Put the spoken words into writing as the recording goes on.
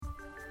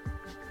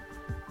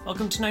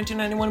Welcome to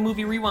 1991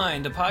 Movie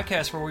Rewind, a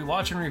podcast where we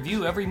watch and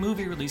review every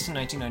movie released in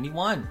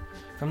 1991,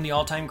 from the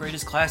all-time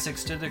greatest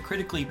classics to the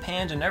critically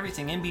panned and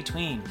everything in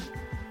between.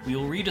 We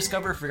will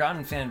rediscover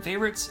forgotten fan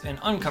favorites and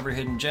uncover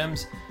hidden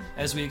gems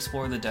as we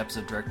explore the depths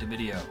of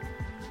direct-to-video.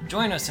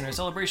 Join us in our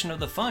celebration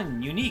of the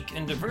fun, unique,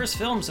 and diverse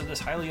films of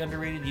this highly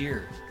underrated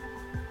year.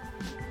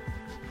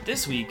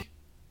 This week,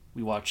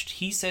 we watched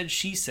He Said,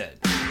 She Said.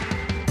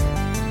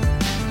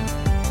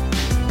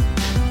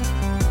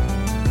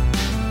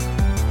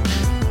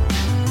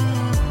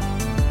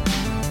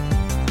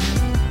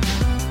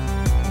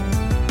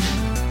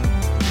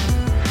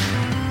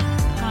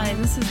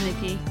 This is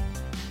Nikki.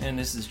 And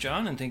this is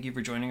John, and thank you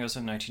for joining us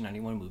on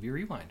 1991 Movie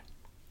Rewind.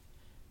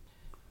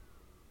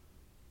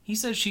 He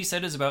Said, She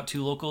Said is about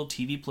two local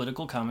TV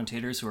political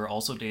commentators who are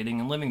also dating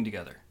and living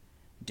together.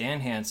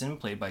 Dan Hansen,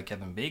 played by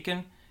Kevin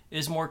Bacon,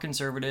 is more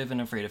conservative and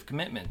afraid of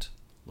commitment.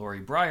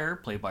 Laurie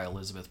Breyer, played by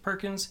Elizabeth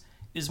Perkins,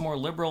 is more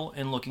liberal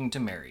and looking to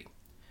marry.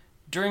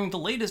 During the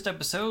latest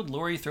episode,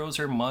 Laurie throws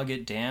her mug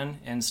at Dan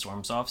and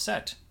storms off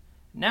set.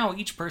 Now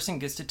each person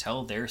gets to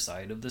tell their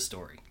side of the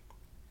story.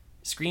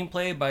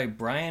 Screenplay by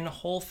Brian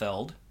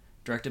Holfeld,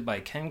 directed by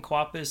Ken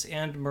Kwapis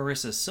and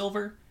Marissa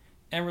Silver,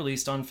 and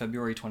released on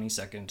February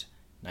 22nd,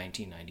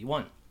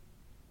 1991.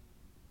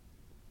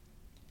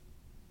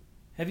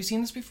 Have you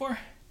seen this before?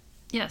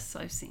 Yes,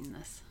 I've seen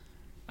this.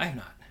 I have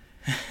not.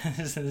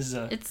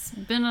 It's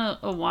been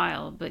a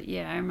while, but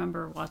yeah, I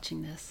remember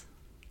watching this.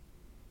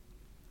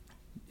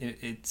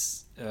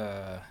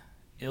 It'll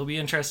be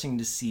interesting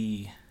to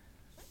see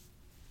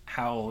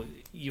how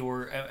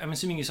I'm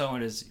assuming you saw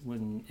it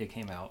when it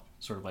came out,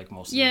 sort of like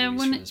most of the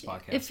movies for this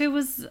podcast. If it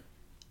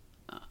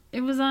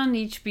was on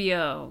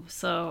HBO,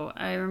 so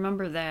I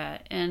remember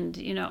that. And,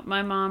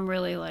 my mom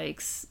really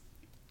likes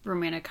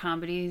romantic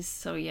comedies,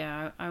 so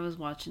yeah, I was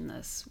watching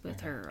this with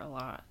her a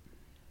lot.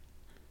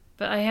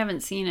 But I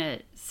haven't seen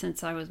it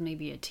since I was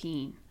maybe a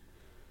teen.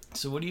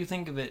 So what do you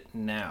think of it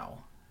now?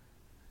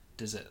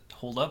 Does it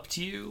hold up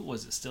to you?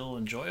 Was it still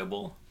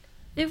enjoyable?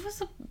 It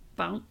was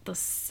about the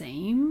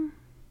same.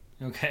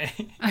 Okay.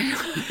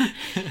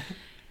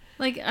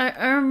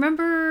 I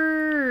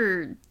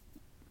remember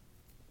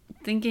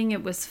thinking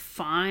it was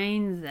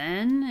fine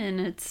then, and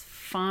it's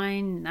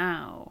fine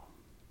now.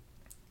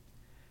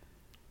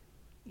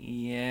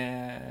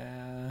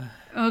 Yeah.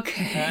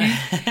 Okay.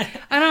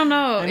 I don't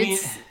know.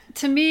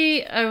 To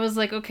me, I was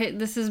like, okay,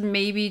 this is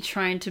maybe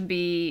trying to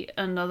be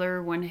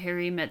another When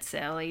Harry Met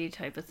Sally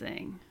type of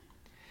thing.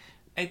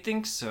 I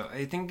think so.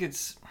 I think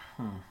it's...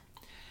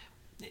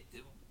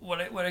 What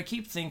I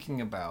keep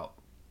thinking about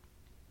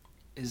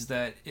is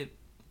that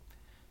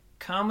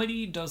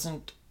comedy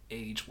doesn't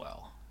age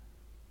well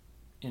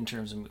in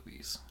terms of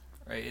movies,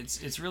 right?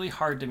 It's really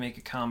hard to make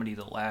a comedy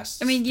that lasts.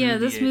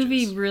 This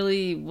movie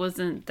really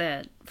wasn't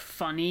that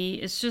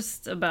funny. It's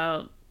just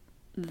about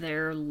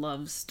their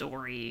love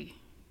story.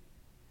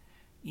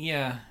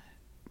 Yeah,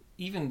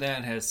 even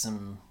that has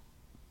some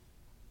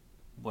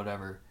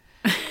whatever.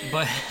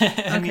 But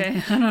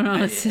I don't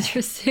know. It's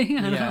interesting.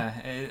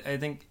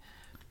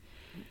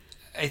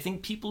 I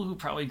think people who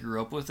probably grew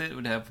up with it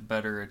would have a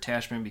better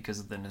attachment because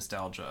of the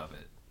nostalgia of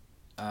it.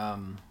 I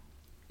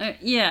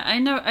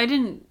know. I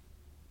didn't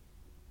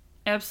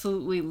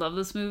absolutely love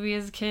this movie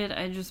as a kid.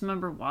 I just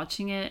remember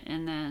watching it,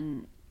 and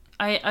then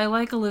I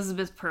like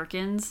Elizabeth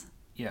Perkins.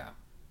 Yeah.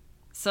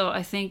 So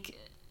I think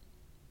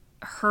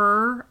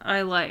her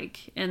I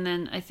like, and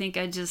then I think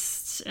and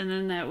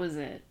then that was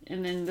it.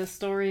 And then the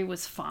story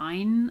was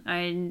fine.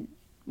 I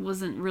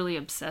wasn't really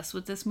obsessed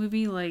with this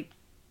movie like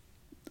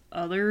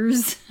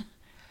others.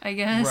 I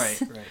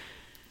guess. Right.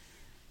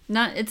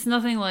 It's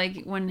nothing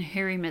like When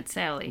Harry Met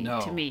Sally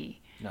to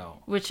me. No.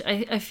 Which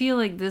I feel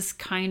like this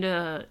kind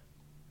of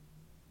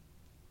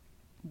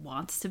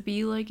wants to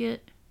be like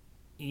it.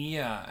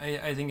 Yeah,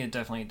 I think it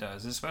definitely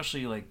does,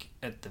 especially like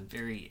at the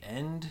very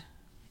end,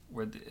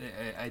 where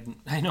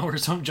I know we're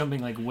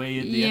jumping like way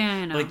at the end.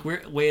 I know. Like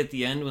we're way at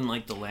the end when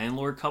like the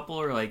landlord couple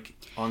are like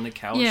on the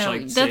couch,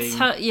 that's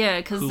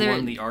saying because who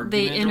won the argument.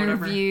 They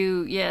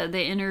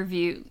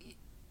interview.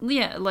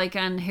 Yeah, like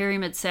on Harry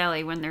Met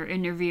Sally when they're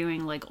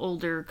interviewing like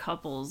older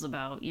couples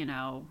about,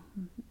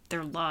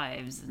 their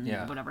lives and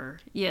whatever.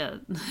 Yeah.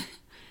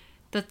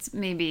 That's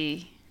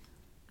maybe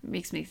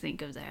makes me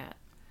think of that.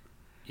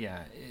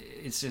 Yeah,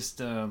 it's just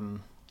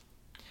when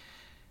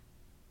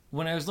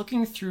I was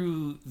looking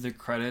through the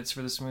credits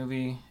for this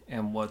movie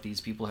and what these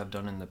people have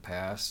done in the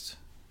past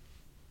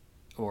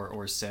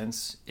or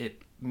since,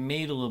 it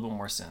made a little bit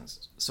more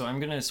sense. So I'm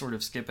going to sort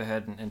of skip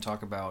ahead and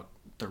talk about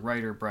the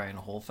writer Brian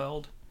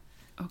Holfeld.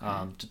 Okay.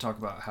 To talk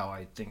about how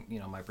I think,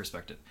 my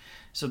perspective.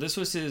 So this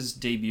was his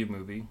debut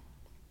movie,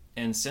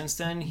 and since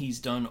then he's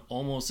done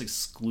almost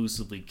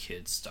exclusively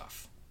kids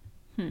stuff.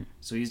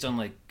 So he's done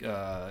like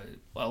a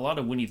lot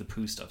of Winnie the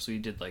Pooh stuff. So he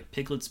did like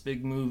Piglet's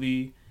Big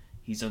Movie.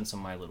 He's done some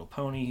My Little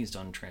Pony. He's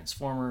done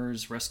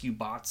Transformers, Rescue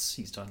Bots.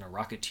 He's done a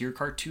Rocketeer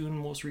cartoon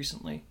most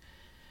recently.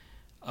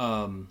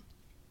 And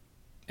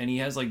he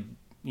has like,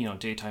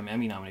 daytime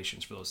Emmy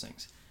nominations for those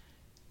things.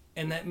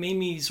 And that made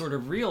me sort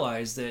of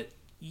realize that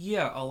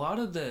Yeah, a lot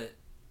of the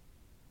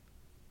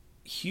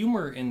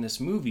humor in this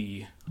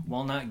movie,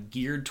 while not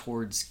geared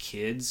towards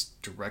kids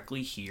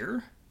directly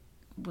here,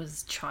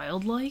 Was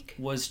childlike?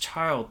 was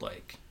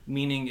childlike.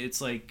 Meaning it's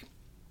like,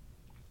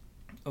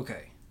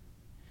 okay,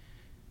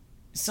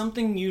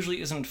 something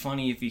usually isn't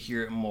funny if you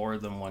hear it more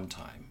than one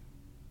time.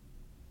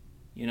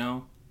 You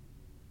know?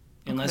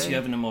 Unless Okay. you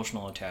have an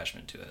emotional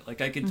attachment to it.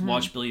 Like, I could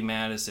watch Billy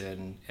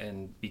Madison,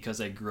 and because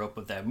I grew up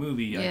with that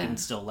movie, I Yeah. can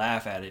still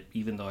laugh at it,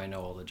 even though I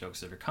know all the jokes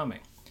that are coming.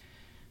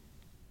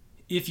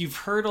 If you've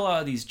heard a lot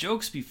of these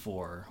jokes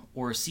before,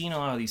 or seen a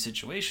lot of these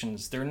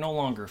situations, they're no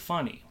longer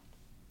funny.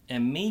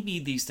 And maybe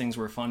these things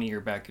were funnier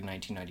back in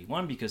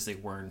 1991 because they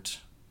weren't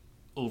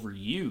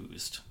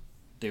overused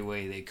the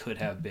way they could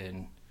have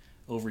been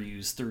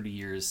overused 30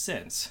 years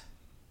since.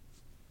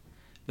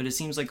 But it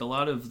seems like a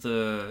lot of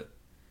the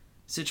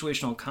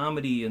situational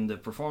comedy and the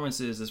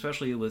performances,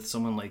 especially with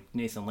someone like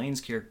Nathan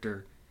Lane's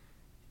character,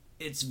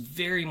 it's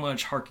very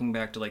much harking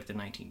back to like the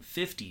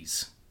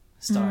 1950s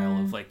style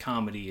of like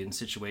comedy and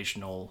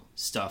situational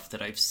stuff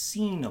that I've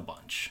seen a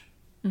bunch.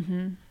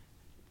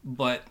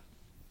 But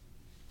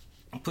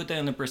put that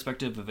in the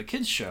perspective of a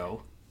kids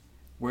show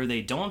where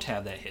they don't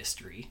have that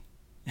history,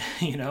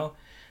 you know,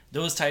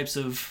 those types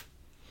of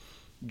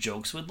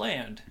jokes would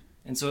land.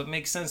 And so it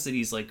makes sense that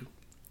he's like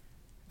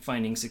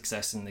finding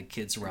success in the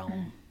kids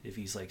realm if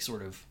he's like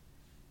sort of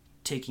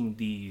taking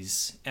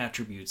these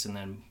attributes and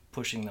then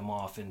pushing them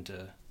off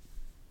into,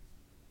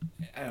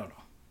 I don't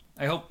know.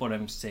 I hope what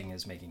I'm saying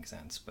is making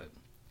sense, but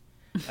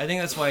I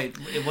think that's why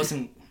it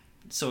wasn't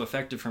so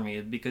effective for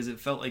me, because it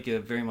felt like a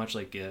very much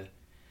like a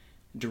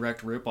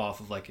direct rip-off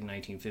of like a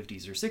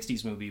 1950s or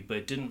 60s movie, but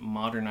it didn't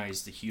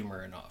modernize the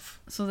humor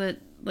enough. So that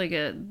like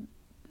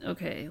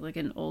like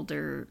an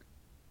older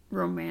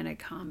romantic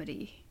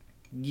comedy,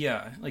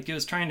 Yeah, like it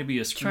was trying to be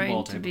a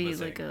screwball trying to type be of a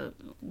thing. like a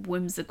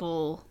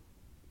whimsical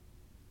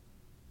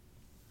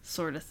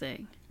sort of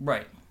thing.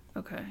 Right.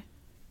 Okay.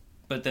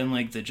 But then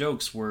like the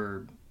jokes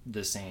were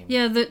the same.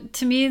 Yeah,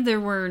 to me there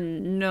were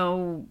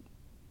no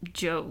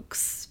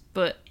jokes,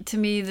 but to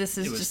me this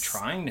is It was just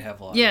trying to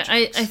have a lot yeah. of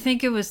jokes. I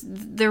think it was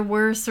there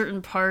were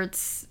certain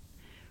parts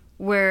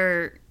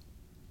where,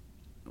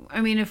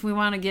 I mean, if we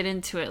want to get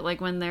into it,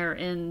 like when they're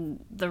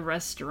in the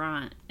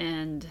restaurant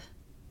and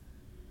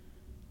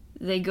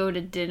they go to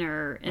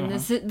dinner, and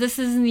this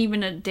isn't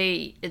even a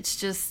date. It's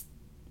just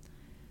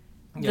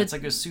Yeah, it's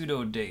like a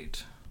pseudo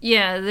date.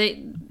 yeah,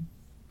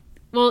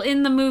 well,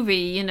 in the movie,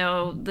 you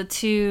know,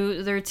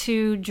 they're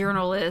two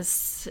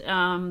journalists.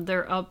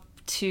 They're up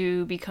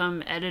to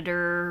become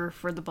editor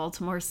for the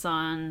Baltimore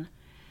Sun.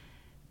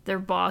 Their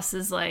boss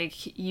is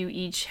like, you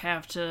each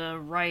have to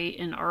write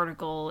an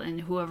article, and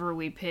whoever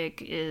we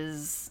pick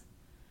is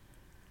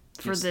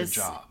for Gets the this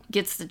job.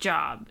 gets the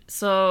job.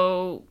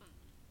 So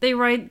they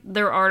write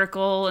their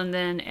article, and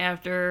then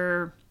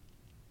after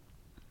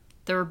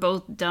they're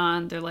both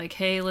done, they're like,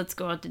 hey, let's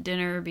go out to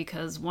dinner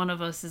because one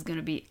of us is going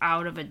to be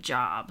out of a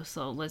job.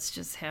 So let's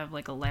just have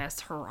like a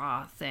last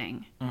hurrah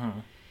thing.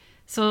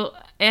 So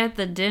at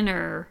the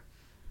dinner,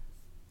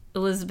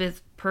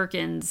 Elizabeth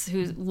Perkins,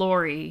 who's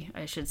Lori,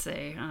 I should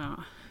say. I don't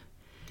know.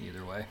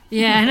 Either way.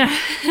 Yeah,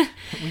 I know.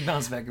 We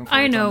bounce back and forth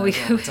I know on we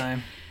that all the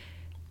time.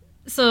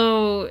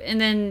 So, and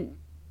then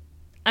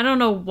I don't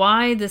know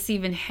why this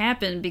even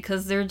happened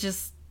because they're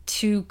just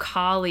two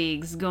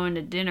colleagues going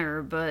to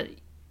dinner, but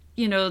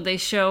you know, they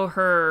show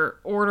her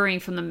ordering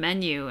from the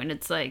menu, and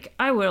it's like,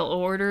 I will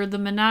order the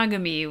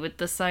monogamy with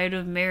the side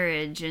of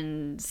marriage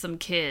and some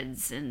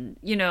kids. And,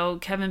 you know,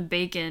 Kevin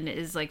Bacon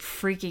is like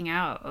freaking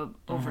out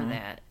over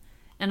that.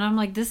 And I'm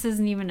like, this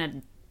isn't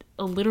even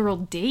a literal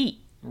date.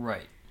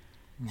 Right.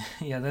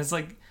 Yeah, that's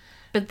like...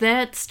 But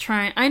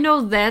I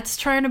know that's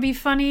trying to be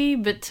funny,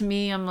 but to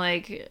me, I'm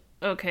like,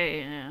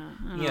 okay, yeah.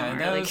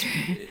 Yeah,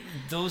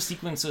 those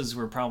sequences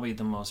were probably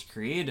the most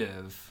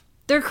creative.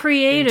 They're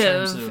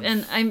creative, of-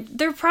 and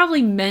they're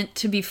probably meant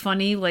to be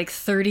funny like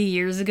 30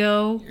 years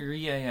ago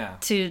Yeah.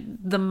 to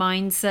the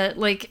mindset.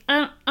 Like,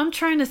 I'm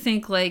trying to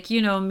think, like,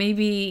 you know,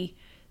 maybe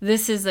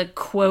this is a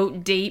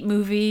quote date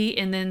movie,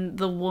 and then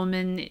the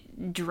woman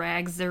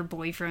drags their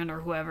boyfriend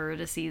or whoever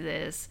to see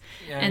this.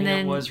 Yeah, and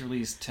then it was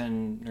released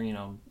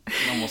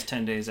almost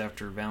 10 days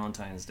after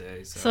Valentine's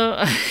Day.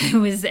 So it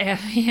was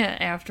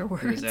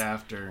afterwards. It was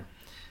after.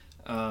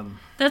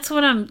 That's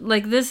what I'm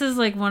like. This is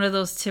like one of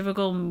those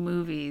typical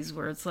movies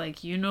where it's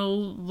like, you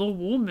know, the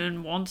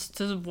woman wants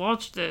to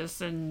watch this,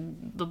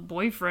 and the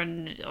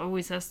boyfriend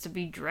always has to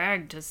be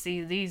dragged to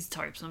see these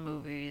types of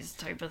movies,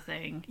 type of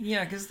thing.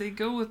 Yeah, because they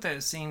go with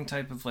that same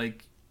type of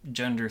like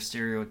gender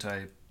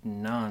stereotype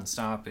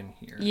nonstop in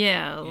here.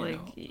 Yeah,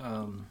 you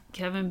know.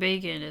 Kevin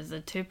Bacon is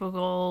a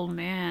typical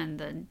man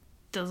that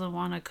doesn't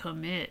want to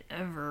commit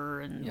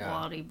ever, and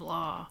blah de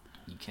blah.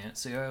 He can't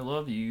say I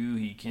love you.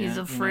 He can't. He's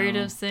afraid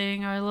of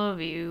saying I love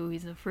you.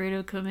 He's afraid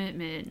of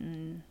commitment,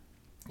 and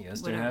he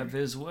has whatever. to have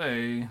his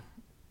way.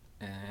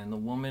 And the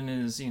woman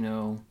is, you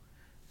know,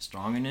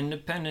 strong and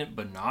independent,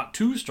 but not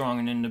too strong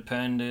and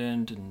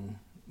independent. And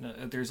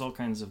there's all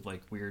kinds of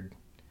like weird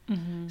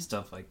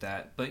stuff like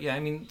that. But yeah, I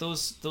mean,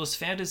 those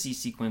fantasy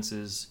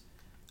sequences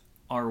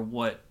are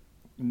what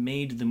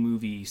made the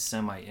movie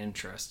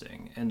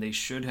semi-interesting, and they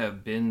should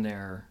have been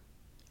there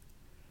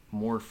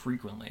more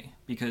frequently,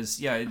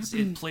 because yeah,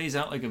 it plays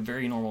out like a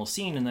very normal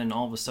scene, and then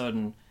all of a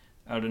sudden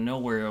out of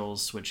nowhere it'll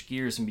switch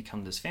gears and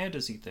become this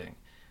fantasy thing.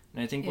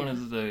 And I think one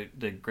of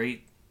the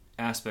great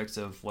aspects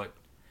of what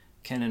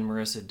Ken and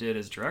Marissa did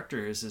as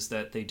directors is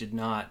that they did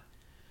not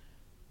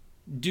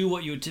do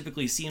what you would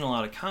typically see in a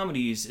lot of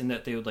comedies, in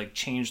that they would like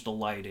change the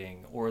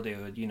lighting, or they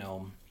would, you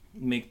know,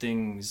 make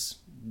things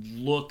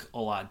look a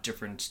lot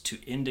different to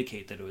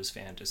indicate that it was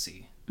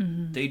fantasy.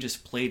 They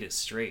just played it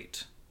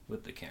straight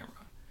with the camera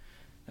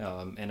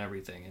and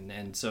everything,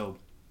 and so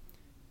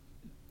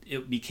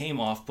it became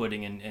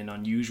off-putting and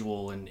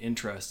unusual and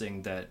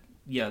interesting that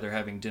yeah, they're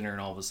having dinner and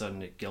all of a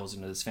sudden it goes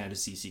into this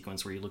fantasy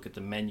sequence where you look at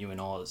the menu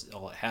and all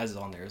it has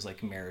on there is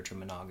like marriage and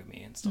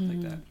monogamy and stuff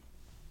like that.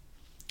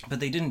 But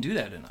they didn't do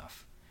that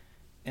enough.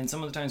 And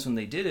some of the times when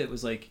they did it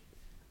was like,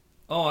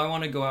 oh, I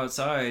want to go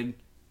outside.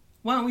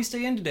 Why don't we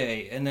stay in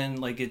today? And then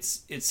like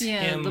it's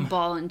him, the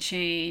ball and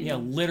chain. Yeah,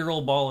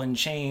 literal ball and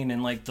chain,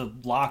 and like the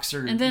locks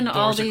are, and then doors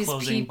all are these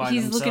closing people, by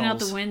he's themselves. looking out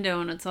the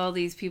window and it's all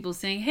these people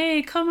saying,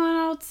 hey, come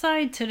on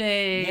outside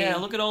today. Yeah,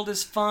 look at all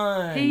this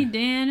fun. Hey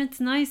Dan, it's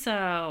nice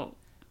out.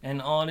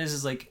 And all it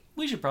is like,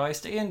 we should probably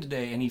stay in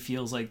today. And he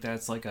feels like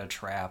that's like a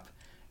trap.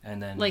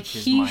 And then like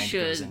his he mind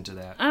should goes into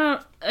that.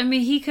 I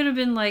mean, he could have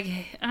been like,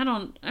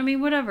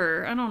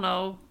 whatever. I don't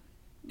know.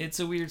 It's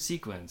a weird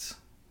sequence.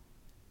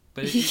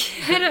 But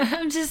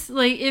I'm just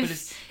like,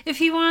 if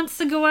he wants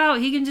to go out,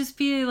 he can just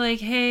be like,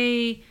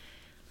 hey.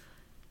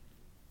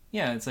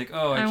 Yeah, it's like,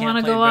 oh, I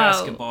wanna can't play go out.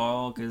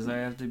 basketball because I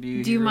have to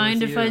be. Do you here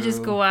mind with if I just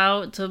you." go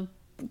out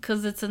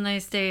because it's a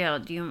nice day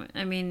out?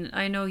 I mean,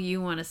 I know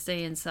you want to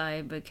stay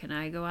inside, but can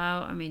I go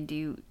out? I mean,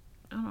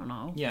 I don't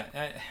know. Yeah.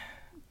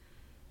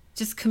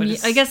 Just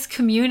I guess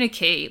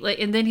communicate. Like,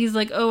 and then he's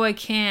like, oh, I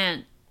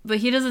can't. But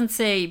he doesn't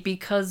say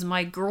because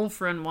my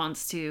girlfriend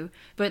wants to.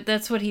 But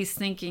that's what he's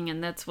thinking,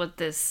 and that's what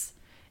this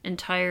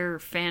entire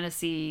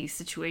fantasy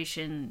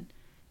situation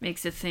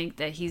makes it think,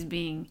 that he's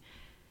being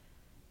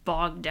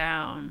bogged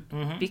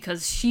down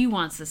because she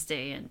wants to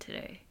stay in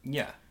today.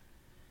 Yeah.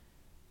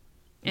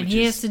 And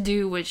he has to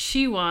do what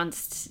she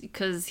wants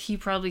because he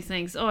probably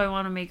thinks, oh, I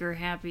want to make her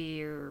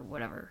happy or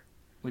whatever.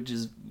 Which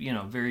is,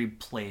 very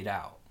played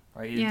out.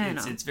 Right? Yeah,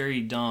 it's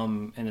very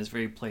dumb and it's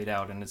very played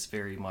out, and it's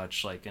very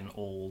much like an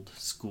old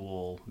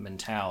school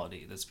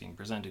mentality that's being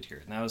presented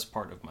here. And that was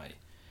part of my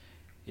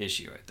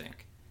issue, I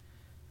think,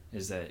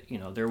 is that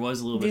there was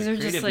a little bit of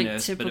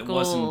creativeness, but it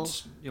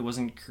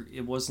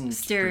wasn't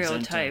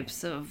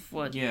stereotypes of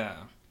what. Yeah.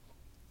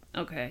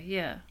 Okay.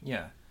 Yeah.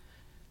 Yeah.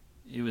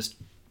 It was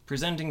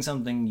presenting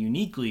something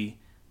uniquely,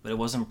 but it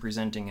wasn't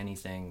presenting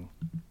anything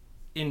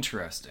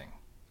interesting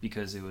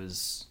because it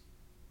was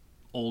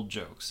old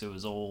jokes. It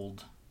was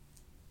old.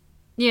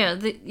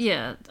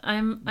 Yeah, I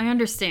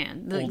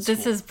understand. Old This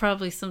school. is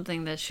probably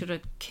something that should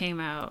have came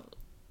out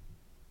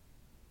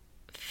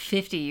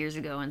 50 years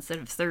ago instead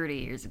of 30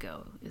 years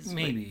ago.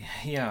 Maybe,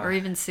 yeah. Or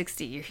even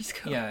 60 years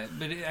ago. Yeah,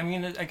 but I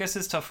mean, I guess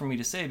it's tough for me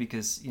to say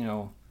because,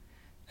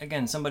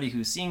 again, somebody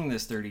who's seeing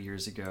this 30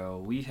 years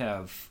ago, we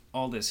have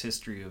all this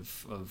history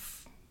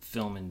of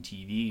film and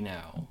TV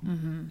now,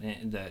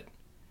 and that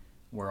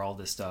where all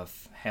this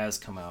stuff has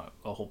come out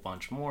a whole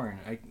bunch more, and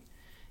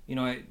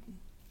I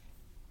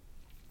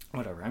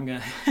whatever. I'm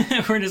gonna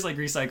we're just like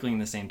recycling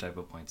the same type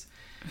of points.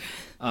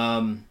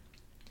 The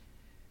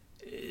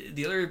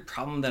other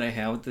problem that I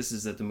have with this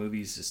is that the movie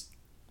is just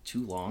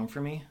too long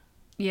for me.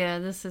 Yeah,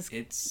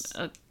 it's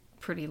a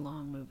pretty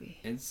long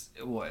movie. It's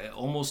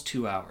almost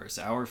 2 hours,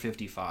 hour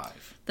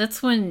 55.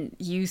 That's when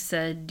you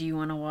said, "Do you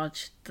want to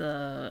watch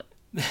the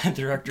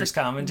director's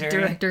commentary?"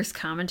 Director's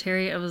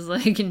commentary. I was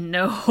like,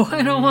 "No,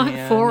 I don't want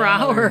 4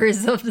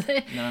 hours of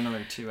that." Not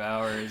another 2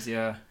 hours.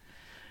 Yeah.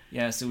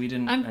 Yeah, so we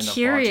didn't. I'm end up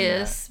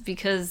curious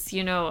because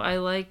I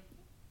like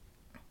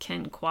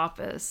Ken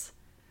Kwapis.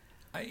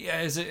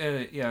 As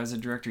a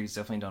director, he's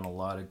definitely done a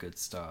lot of good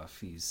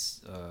stuff. He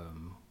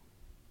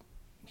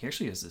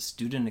actually has a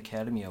Student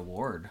Academy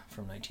Award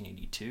from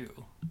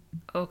 1982.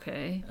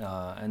 Okay.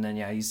 And then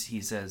he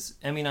has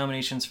Emmy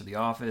nominations for The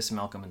Office,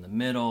 Malcolm in the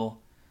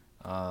Middle.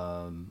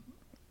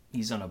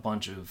 He's done a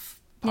bunch of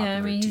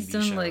popular he's TV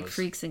done shows. like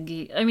Freaks and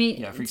Geeks.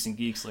 Freaks and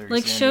Geeks, Larry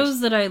like Sanders.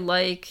 shows that I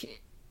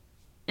like,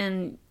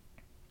 and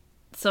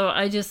so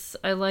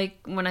I like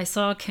when I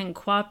saw Ken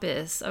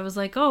Kwapis, I was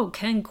like, oh,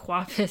 Ken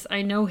Kwapis,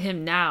 I know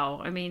him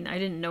now. I mean, I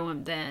didn't know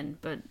him then,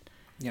 but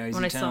yeah, he's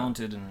a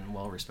talented and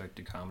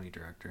well-respected comedy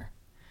director.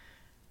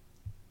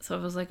 So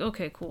I was like,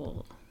 okay,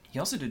 cool. He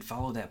also did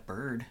Follow That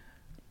Bird.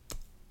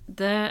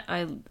 That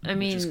I mean,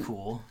 which is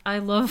cool. I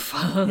love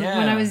Follow. Yeah.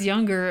 When I was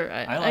younger,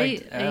 I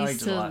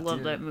used to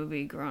love that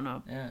movie growing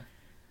up. Yeah.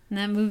 And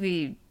that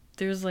movie,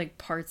 there's like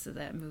parts of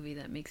that movie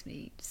that makes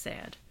me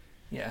sad.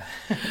 Yeah.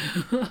 I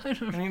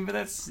don't know. I mean, but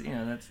that's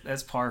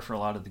that's par for a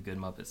lot of the good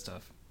Muppet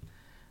stuff.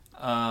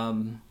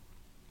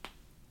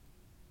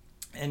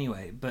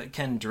 Anyway, but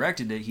Ken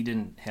directed it. He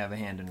didn't have a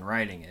hand in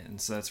writing it. And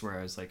so that's where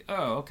I was like,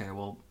 oh, okay,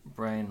 well,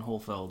 Brian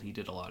Holfeld, he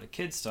did a lot of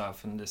kid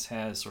stuff, and this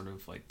has sort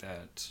of like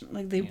that.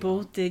 Like they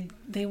both did.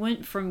 They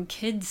went from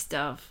kid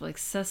stuff, like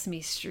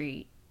Sesame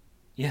Street.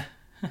 Yeah.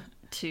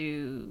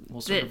 To well,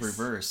 sort of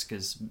reverse,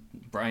 because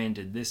Brian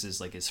did this as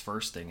like his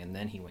first thing, and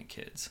then he went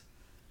kids.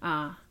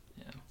 Ah.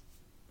 Yeah.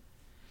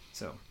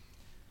 So,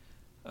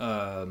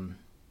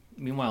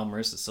 meanwhile,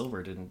 Marissa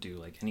Silver didn't do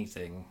like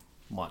anything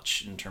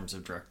much in terms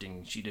of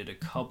directing. She did a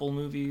couple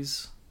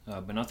movies,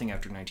 but nothing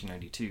after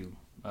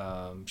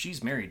 1992.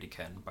 She's married to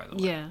Ken, by the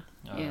way.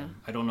 Yeah.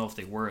 I don't know if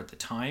they were at the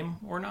time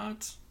or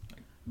not,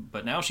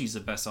 but now she's a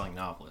best-selling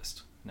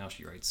novelist. Now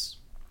she writes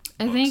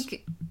books. I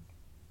think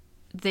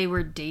they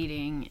were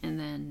dating and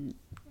then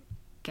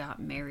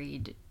got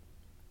married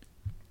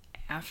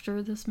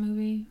after this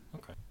movie.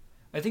 Okay.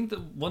 I think the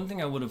one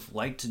thing I would have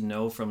liked to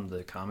know from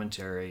the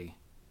commentary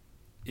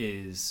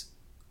is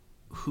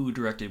who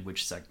directed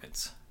which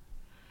segments.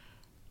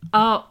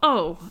 I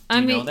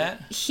mean, know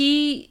that?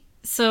 He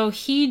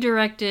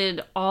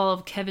directed all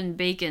of Kevin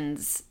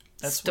Bacon's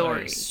story.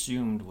 What I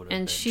assumed would have been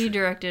and she true.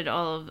 directed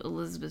all of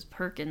Elizabeth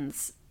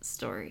Perkins'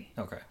 story.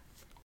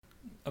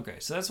 Okay,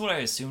 so that's what I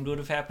assumed would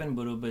have happened,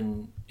 but it would have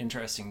been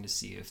interesting to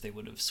see if they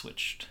would have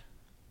switched.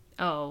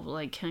 Oh,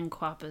 like Ken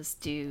Kwapis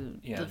do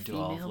the do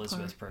all of female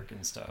Elizabeth part?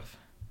 Perkins stuff.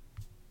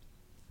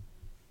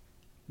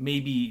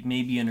 Maybe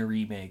in a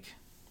remake.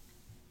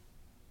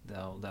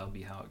 That'll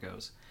be how it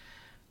goes.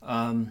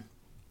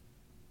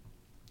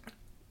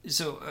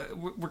 So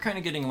we're kind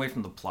of getting away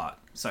from the plot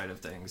side of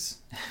things.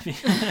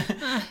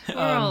 We're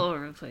all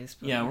over the place.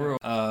 But yeah, we're.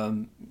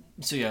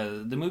 So yeah,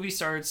 the movie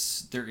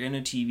starts. They're in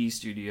a TV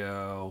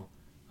studio.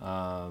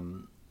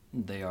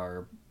 They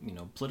are,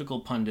 political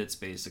pundits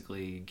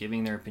basically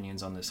giving their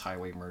opinions on this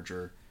highway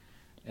merger,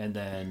 and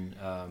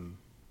then,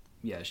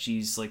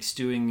 she's like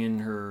stewing in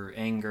her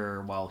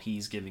anger while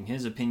he's giving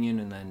his opinion,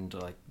 and then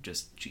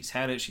she's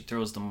had it. She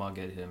throws the mug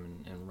at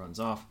him and runs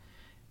off.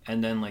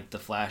 And then, the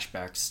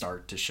flashbacks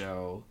start to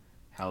show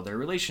how their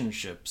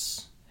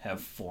relationships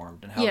have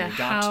formed and how they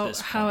got to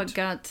this point. How it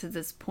got to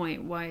this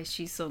point. Why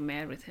she's so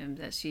mad with him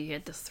that she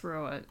had to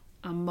throw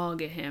a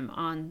mug at him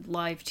on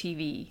live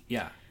TV.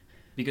 Yeah.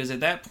 Because at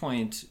that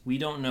point, we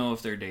don't know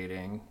if they're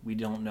dating. We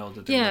don't know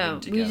that they're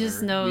living together. We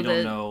just know we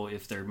don't know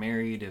if they're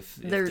married, if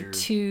they're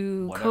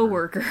two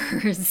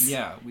co-workers.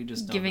 Yeah, we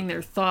just know giving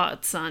their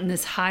thoughts on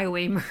this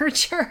highway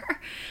merger.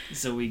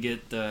 So we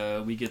get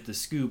the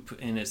scoop,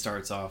 and it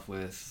starts off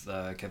with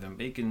Kevin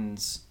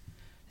Bacon's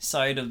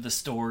side of the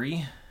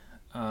story,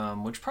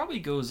 which probably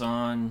goes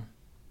on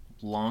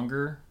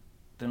longer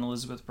than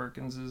Elizabeth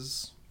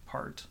Perkins's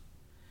part,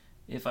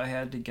 if I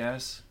had to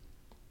guess.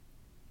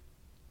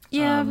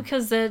 Yeah,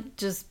 because that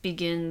just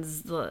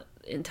begins the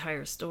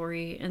entire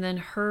story. And then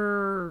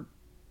her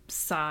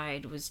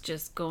side was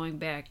just going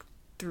back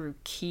through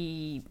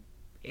key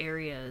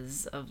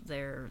areas of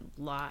their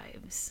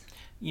lives.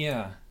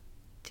 Yeah.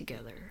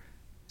 Together.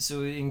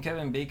 So in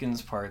Kevin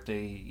Bacon's part,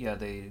 they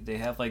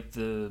have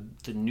the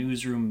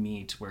newsroom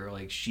meet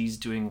where she's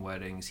doing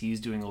weddings,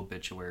 he's doing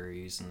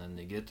obituaries, and then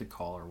they get the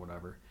call or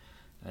whatever.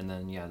 And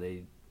then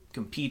they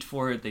compete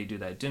for it. They do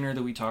that dinner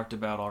that we talked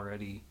about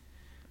already.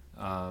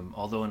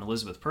 Although in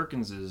Elizabeth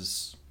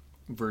Perkins's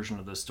version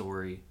of the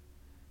story,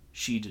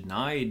 she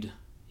denied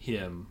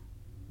him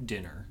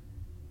dinner,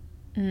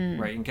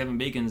 right? In Kevin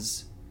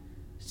Bacon's,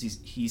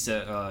 he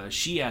said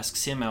she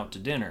asks him out to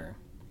dinner,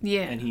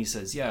 and he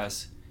says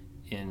yes.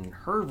 In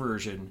her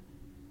version,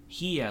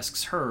 he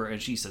asks her,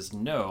 and she says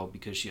no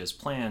because she has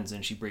plans,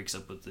 and she breaks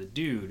up with the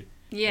dude,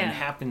 and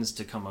happens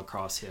to come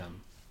across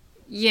him.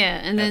 Yeah,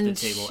 and at then the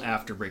table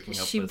after breaking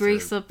up. She with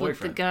breaks her up boyfriend.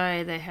 with the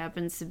guy that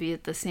happens to be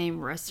at the same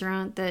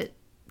restaurant that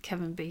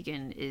Kevin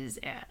Bacon is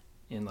at.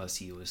 Unless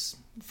he was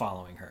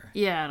following her.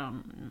 Yeah, I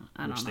don't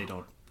know. Which they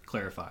don't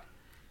clarify.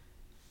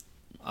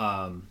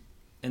 And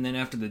then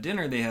after the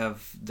dinner, they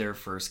have their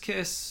first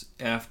kiss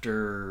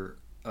after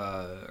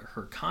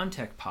her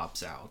contact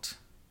pops out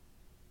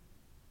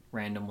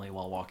randomly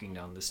while walking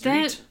down the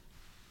street.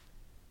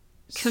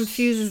 That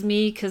confuses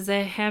me because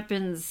that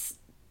happens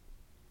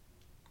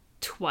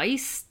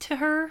twice to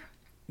her.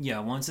 Yeah,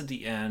 once at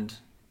the end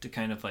to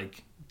kind of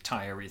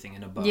tie everything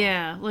in a bow.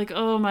 Yeah,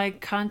 oh, my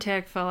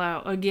contact fell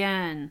out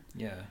again.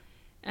 Yeah.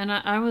 And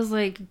I was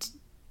like,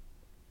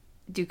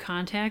 do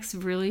contacts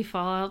really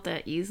fall out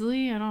that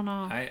easily? I don't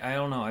know. I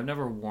don't know. I've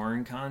never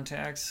worn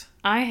contacts.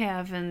 I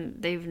have,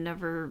 and they've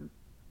never...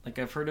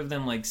 I've heard of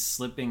them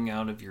slipping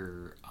out of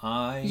your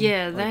eye.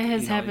 Yeah, that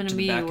has happened to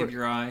me. The back of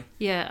your eye.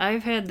 Yeah,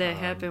 I've had that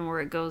happen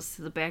where it goes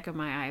to the back of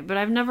my eye. But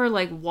I've never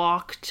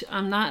walked.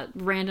 I'm not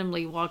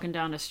randomly walking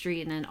down a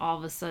street and then all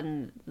of a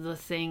sudden the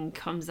thing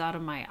comes out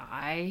of my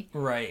eye.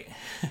 Right.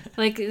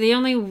 The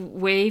only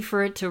way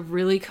for it to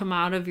really come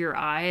out of your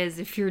eye is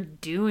if you're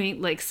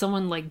doing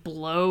someone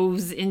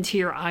blows into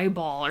your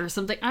eyeball or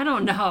something. I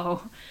don't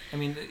know. I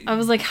mean, I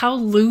was like, how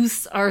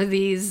loose are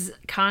these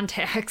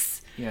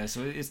contacts? Yeah,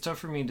 so it's tough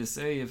for me to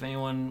say if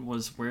anyone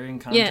was wearing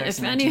contacts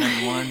in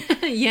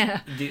 1991. Yeah.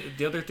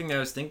 The other thing that I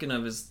was thinking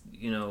of is,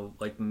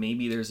 like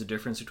maybe there's a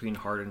difference between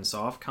hard and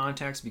soft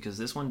contacts, because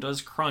this one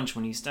does crunch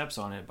when he steps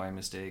on it by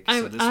mistake.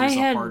 So this was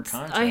a hard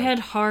contact. I had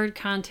hard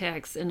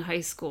contacts in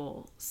high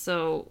school.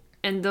 So,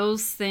 and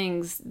those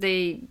things,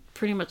 they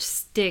pretty much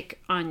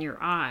stick on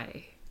your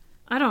eye.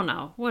 I don't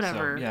know.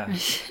 Whatever. So, yeah.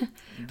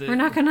 We're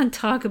not going to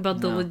talk about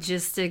the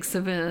logistics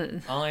of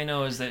it. All I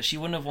know is that she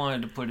wouldn't have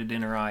wanted to put it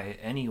in her eye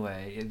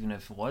anyway, even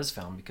if it was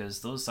found,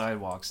 because those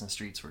sidewalks and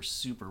streets were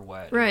super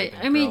wet. Right.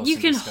 I mean, you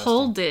can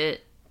hold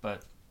it.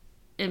 But...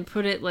 and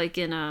put it like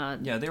in a...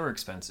 yeah, they were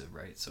expensive,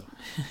 right? So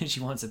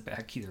she wants it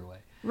back either way.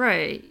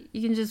 Right.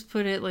 You can just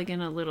put it like in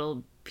a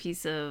little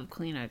piece of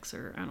Kleenex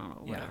or, I don't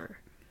know, whatever.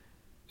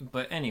 Yeah.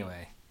 But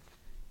anyway...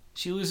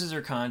 she loses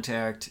her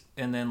contact,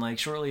 and then, like,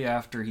 shortly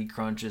after he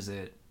crunches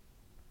it,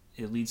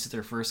 it leads to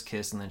their first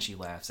kiss, and then she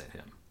laughs at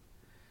him.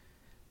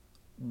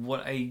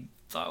 What I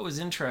thought was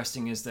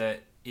interesting is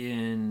that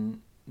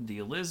in the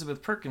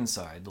Elizabeth Perkins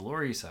side, the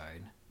Laurie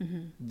side,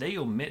 they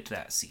omit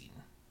that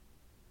scene.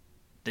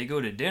 They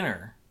go to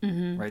dinner,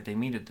 right? They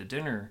meet at the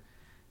dinner,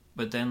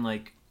 but then,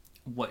 like,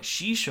 what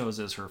she shows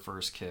as her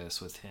first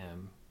kiss with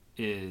him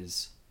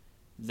is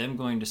them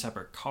going to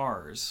separate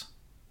cars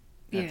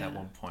at that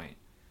one point.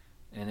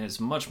 And it's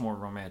a much more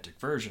romantic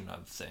version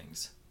of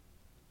things.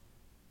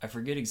 I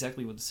forget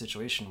exactly what the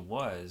situation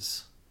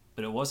was,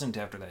 but it wasn't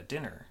after that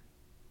dinner.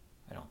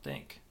 I don't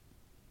think.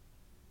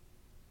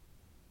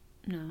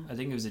 No. I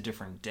think it was a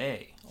different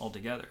day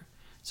altogether.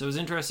 So it was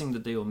interesting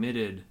that they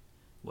omitted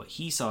what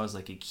he saw as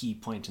like a key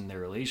point in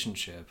their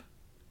relationship,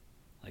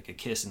 like a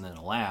kiss and then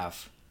a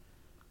laugh,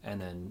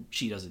 and then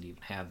she doesn't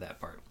even have that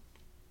part.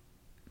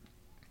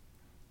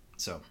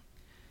 So,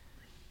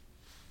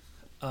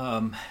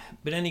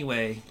 but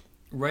anyway...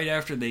 right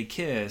after they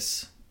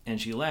kiss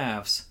and she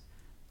laughs,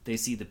 they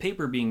see the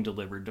paper being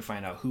delivered to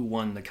find out who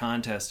won the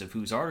contest of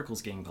whose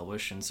article's getting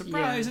published, and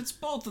surprise, it's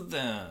both of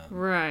them.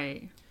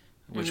 Right.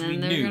 Which and then we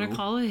they're knew. Going to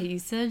call it He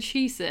Said,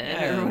 She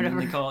Said, or whatever.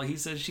 And they call it He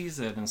Said, She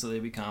Said, and so they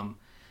become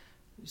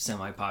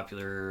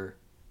semi-popular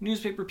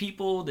newspaper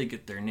people. They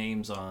get their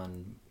names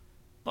on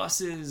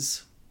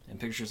buses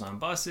and pictures on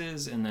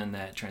buses, and then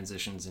that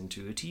transitions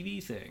into a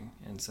TV thing.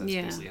 And so that's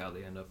basically how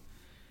they end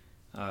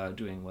up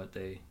doing what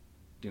they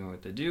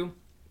do.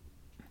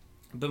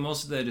 But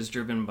most of that is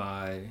driven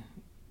by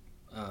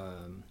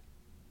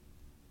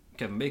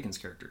Kevin Bacon's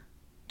character,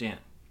 Dan.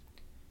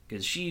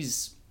 Because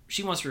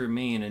she wants to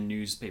remain a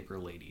newspaper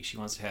lady. She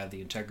wants to have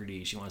the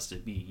integrity. She wants to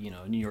be,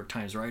 a New York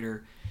Times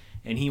writer.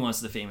 And he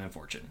wants the fame and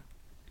fortune.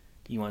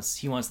 He wants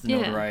the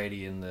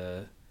notoriety and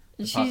the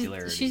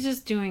popularity. She's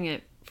just doing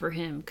it for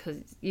him because,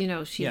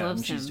 she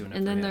loves him.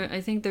 And then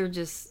I think they're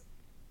just...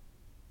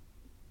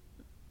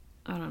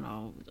 I don't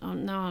know.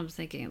 Now I'm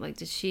thinking, like,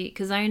 does she...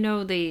 because I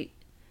know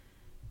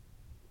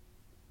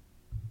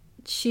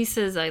she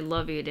says, I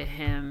love you to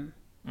him,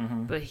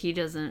 but he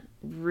doesn't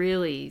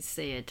really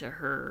say it to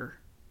her.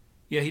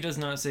 Yeah, he does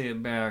not say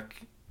it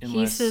back unless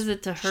he says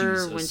it to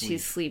her when asleep.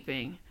 she's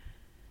sleeping.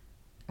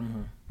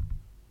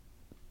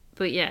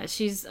 But yeah,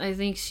 I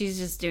think she's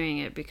just doing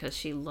it because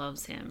she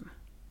loves him.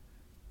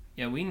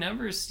 Yeah, we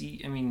never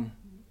see... I mean,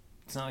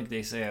 it's not like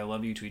they say I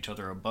love you to each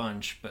other a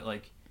bunch, but,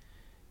 like,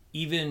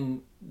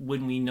 even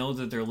when we know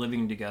that they're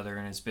living together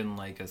and it's been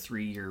like a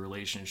 3-year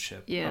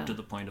relationship up to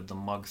the point of the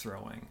mug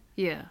throwing.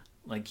 Yeah.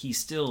 Like, he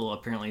still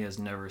apparently has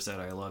never said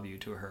I love you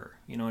to her.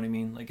 You know what I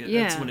mean? Like,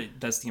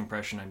 that's the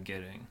impression I'm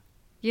getting.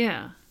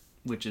 Yeah.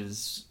 Which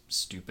is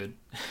stupid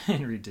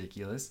and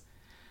ridiculous.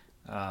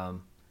 But,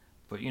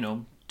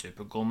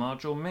 typical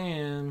macho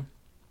man.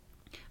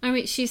 I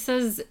mean, she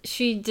does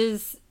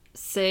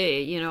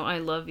say, I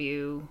love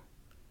you,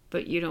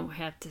 but you don't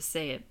have to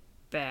say it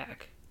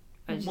back.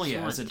 Well,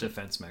 yeah, as a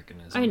defense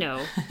mechanism. I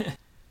know.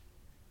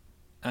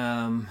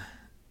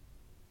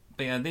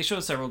 But yeah, they show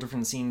several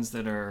different scenes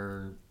that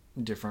are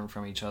different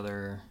from each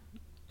other.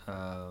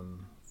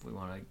 If we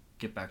want to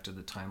get back to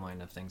the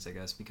timeline of things, I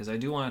guess, because I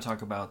do want to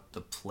talk about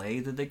the play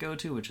that they go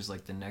to, which is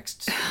like the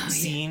next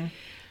scene.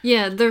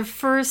 Yeah, their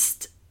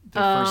first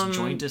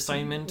joint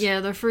assignment. Yeah,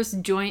 their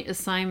first joint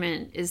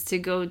assignment is to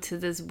go to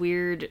this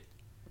weird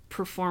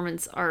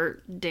performance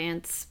art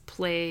dance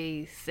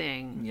play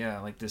thing. Yeah,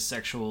 like this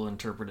sexual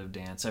interpretive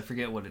dance. I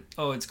forget what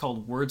it's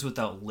called Words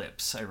Without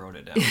Lips. I wrote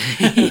it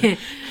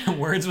down.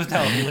 Words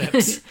Without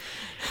Lips.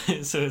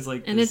 So it's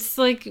like it's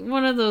like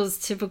one of those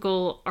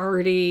typical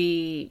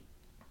arty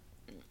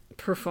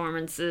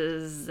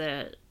performances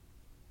that...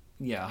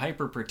 yeah,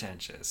 hyper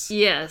pretentious.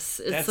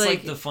 Yes. That's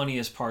like the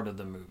funniest part of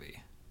the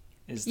movie.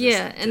 Is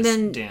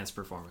this dance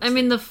performance. I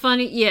mean,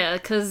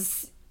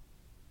 because...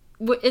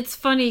 it's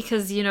funny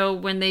because,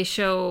 when they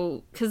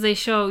show... because they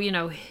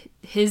show,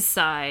 his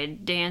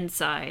side, Dan's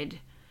side.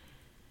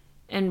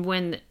 And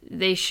when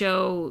they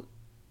show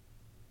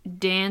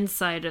Dan's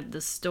side of the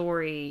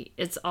story,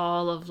 it's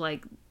all of,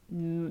 like,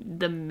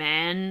 the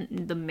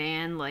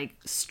man, like,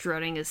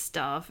 strutting his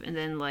stuff. And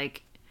then,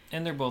 like...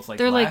 and they're both, like,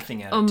 they're laughing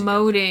like at it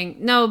emoting.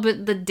 together. No,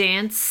 but the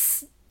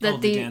dance... the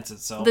dance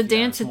itself. The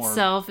dance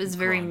itself is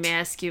very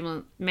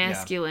grunt.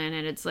 masculine,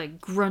 and it's, like,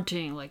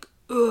 grunting, like,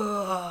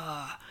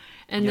 ugh.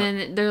 And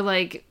then they're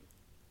like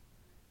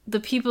the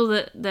people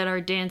that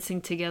are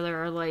dancing together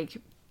are like,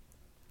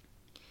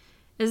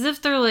 as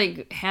if they're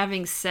like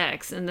having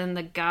sex, and then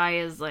the guy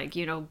is like,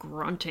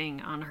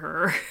 grunting on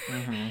her.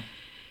 Mm-hmm.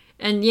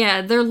 And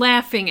yeah, they're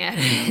laughing at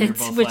it,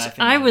 which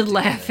I would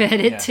laugh at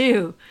it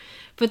too.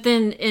 But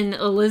then in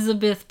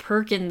Elizabeth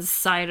Perkins'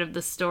 side of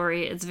the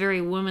story, it's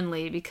very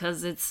womanly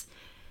because it's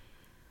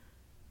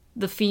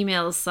the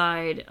female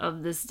side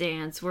of this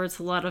dance where it's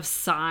a lot of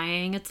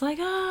sighing. It's like,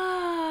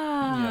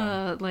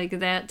 like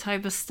that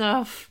type of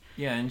stuff.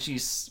 Yeah, and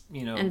she's,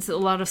 And it's a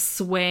lot of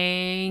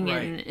swaying.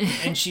 Right.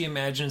 And she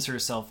imagines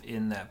herself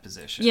in that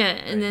position. Yeah,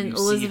 right? And then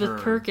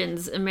Elizabeth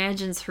Perkins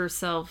imagines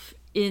herself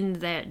in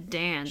that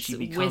dance. She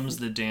becomes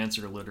the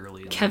dancer,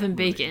 literally. Kevin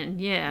Bacon,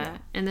 yeah.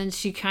 And then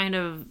she kind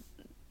of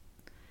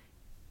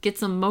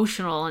gets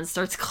emotional and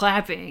starts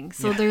clapping.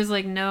 So there's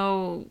like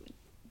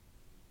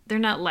they're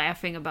not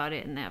laughing about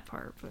it in that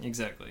part. But.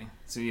 Exactly.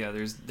 So yeah,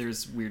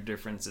 there's weird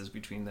differences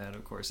between that,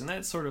 of course, and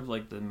that's sort of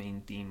like the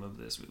main theme of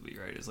this movie,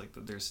 right? Is like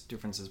there's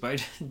differences,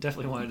 but I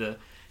definitely wanted to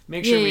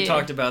make sure we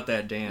talked about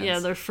that dance. Yeah,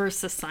 their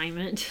first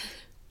assignment.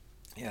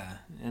 Yeah,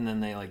 and then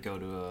they like go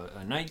to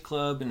a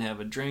nightclub and have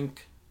a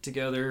drink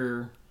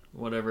together,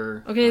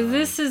 whatever. Okay,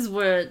 this is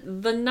where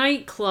the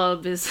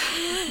nightclub is.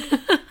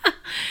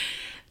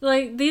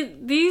 Like,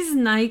 these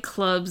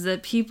nightclubs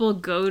that people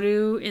go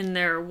to in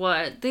their,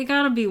 they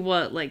gotta be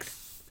like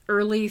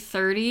early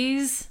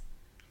 30s?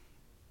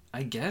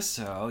 I guess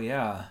so,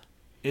 yeah.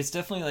 It's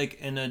definitely like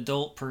an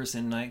adult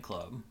person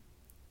nightclub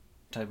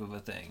type of a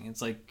thing.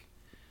 It's like,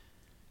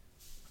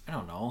 I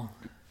don't know.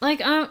 Like,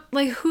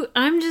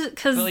 I'm just,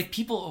 cause... But like,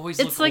 people always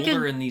look like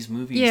older in these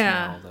movies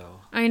now,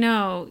 though. I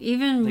know,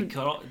 even...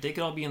 They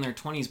could all be in their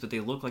 20s, but they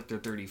look like they're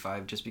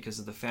 35 just because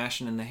of the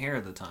fashion and the hair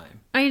at the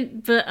time.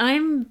 But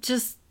I'm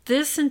just...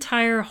 This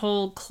entire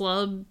whole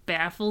club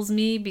baffles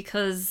me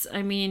because,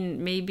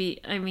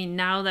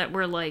 now that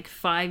we're like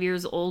 5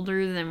 years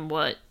older than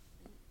what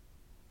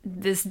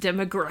this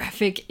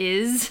demographic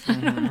is, I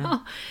don't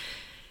know.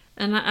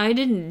 And I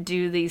didn't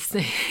do these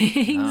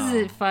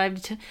things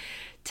 5 to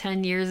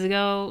 10 years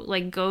ago.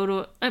 Like, go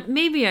to,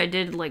 maybe I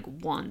did like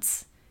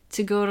once,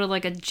 to go to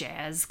like a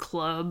jazz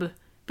club.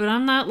 But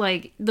I'm not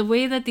like, the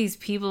way that these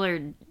people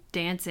are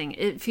dancing,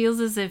 it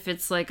feels as if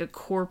it's like a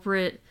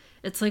corporate...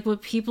 It's like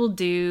what people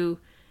do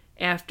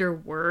after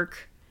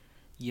work.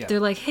 Yeah. They're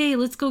like, hey,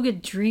 let's go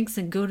get drinks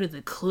and go to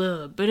the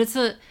club. But it's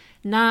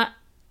not,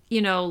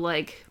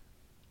 like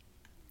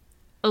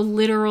a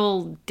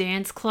literal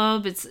dance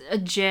club. It's a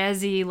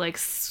jazzy, like,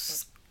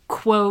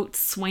 quote,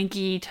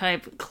 swanky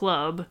type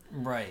club.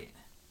 Right.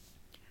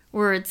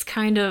 Where it's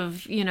kind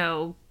of,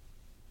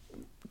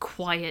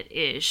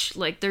 quiet-ish.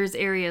 Like, there's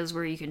areas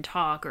where you can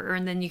talk,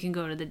 and then you can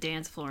go to the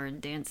dance floor and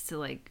dance to,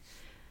 like,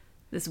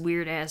 this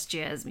weird-ass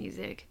jazz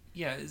music.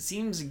 Yeah, it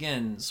seems,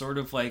 again, sort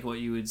of like what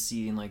you would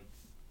see in, like,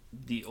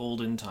 the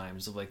olden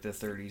times of, like, the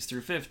 30s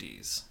through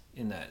 50s,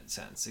 in that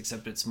sense.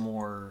 Except it's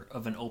more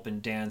of an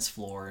open dance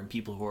floor and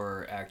people who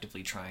are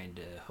actively trying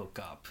to hook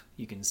up.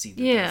 You can see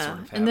that that's sort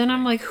of happening. And then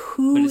I'm like,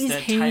 who is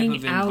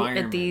hanging out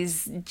at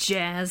these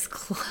jazz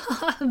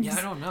clubs? Yeah,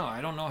 I don't know.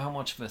 I don't know how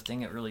much of a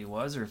thing it really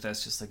was, or if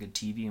that's just, like, a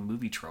TV and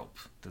movie trope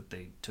that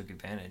they took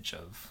advantage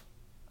of.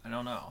 I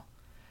don't know.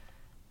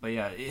 But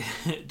yeah,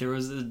 there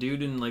was a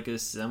dude in like a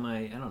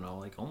I don't know,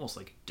 like almost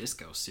like a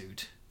disco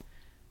suit.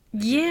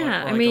 Like,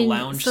 yeah, or like a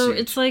lounge suit.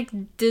 It's like,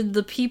 did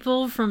the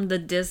people from the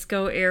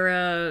disco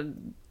era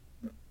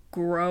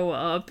grow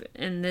up,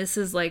 and this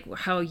is like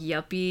how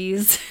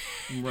yuppies,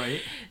 right?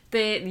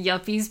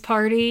 Yuppies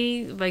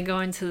party by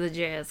going to the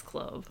jazz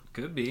club.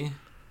 Could be.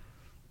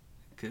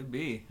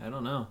 I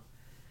don't know.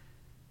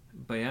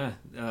 But yeah,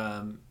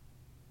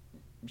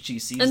 she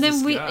sees and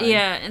then this guy.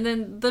 and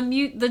then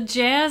the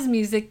jazz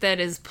music that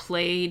is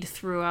played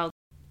throughout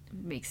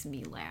makes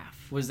me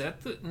laugh. Was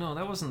that no,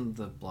 that wasn't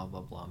the blah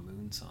blah blah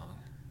moon song.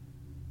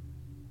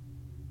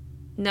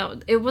 No,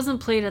 it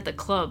wasn't played at the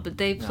club, but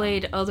they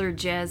played other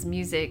jazz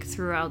music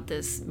throughout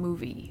this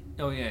movie.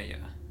 Oh yeah,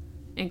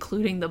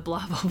 including the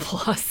blah blah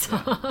blah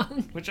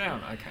song. Which I don't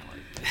know, I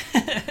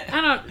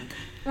kind of like.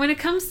 When it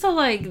comes to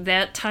like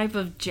that type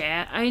of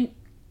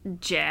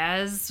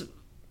jazz,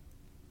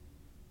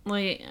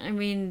 like,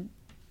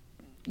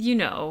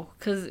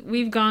 because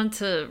we've gone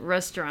to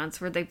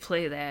restaurants where they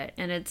play that,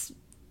 and it's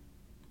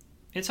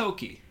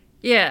hokey.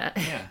 Yeah.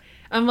 Yeah.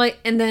 I'm like,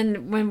 and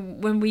then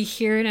when we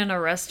hear it in a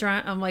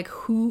restaurant, I'm like,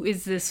 who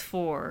is this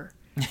for?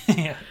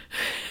 Yeah.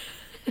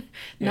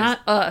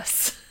 Not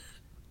us.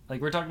 Like,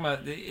 we're talking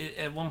about,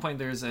 at one point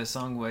there's a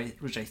song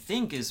which I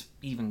think is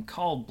even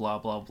called Blah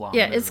Blah Blah.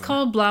 Yeah, it's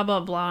called Blah Blah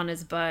Blah, and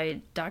it's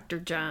by Dr.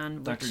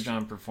 John. Dr.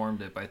 John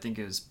performed it, but I think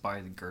it was by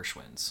the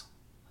Gershwins.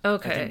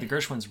 Okay. I think the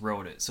Gershwins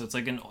wrote it, so it's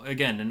like an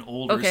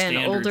older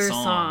standard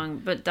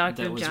song, but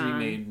Dr. that was John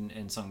remade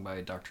and sung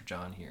by Dr.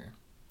 John here.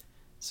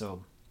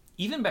 So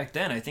even back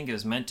then, I think it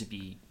was meant to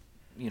be,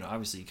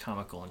 obviously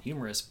comical and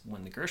humorous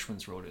when the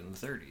Gershwins wrote it in the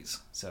 30s.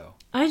 So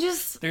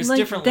there's like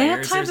different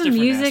layers. That type of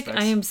music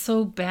aspects. I am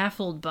so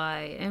baffled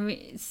by. I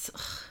mean,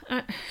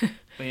 but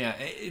yeah,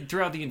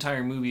 throughout the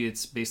entire movie,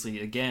 it's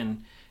basically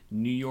again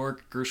New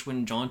York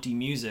Gershwin jaunty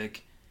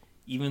music,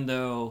 even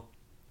though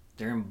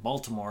they're in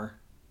Baltimore.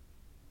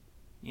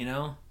 You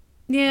know?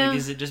 Yeah. Like,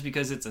 is it just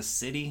because it's a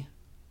city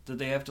that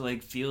they have to,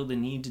 like, feel the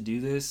need to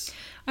do this?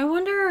 I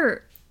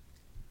wonder,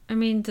 I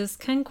mean, does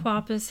Ken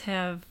Kwapis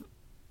have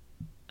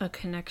a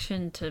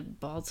connection to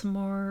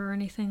Baltimore or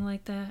anything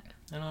like that?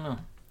 I don't know.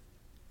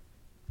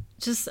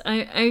 Just,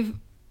 I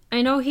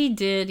know he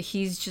did.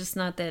 He's just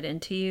not that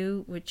into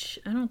you, which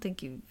I don't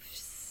think you've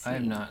seen. I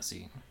have not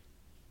seen.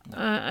 No.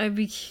 I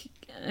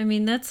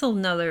mean, that's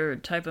another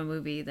type of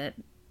movie that,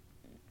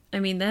 I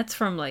mean, that's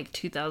from like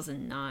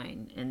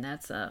 2009, and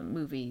that's a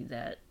movie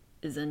that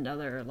is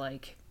another,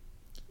 like,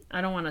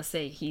 I don't want to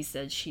say he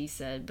said, she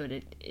said, but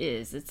it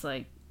is. It's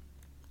like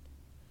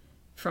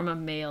from a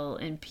male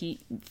and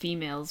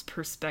female's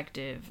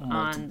perspective.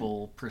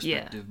 Multiple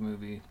perspective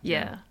movie.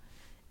 Yeah.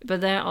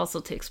 But that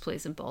also takes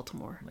place in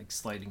Baltimore. Like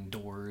sliding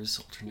doors,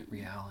 alternate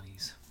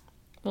realities.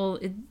 Well,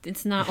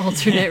 it's not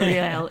alternate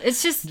reality.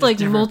 It's just like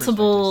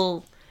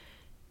multiple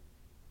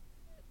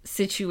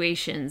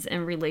situations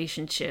and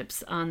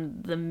relationships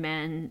on the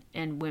men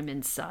and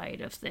women's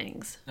side of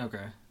things.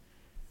 Okay.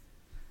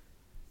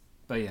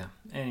 But yeah,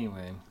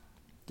 anyway,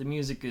 the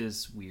music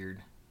is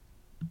weird.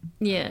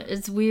 Yeah,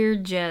 it's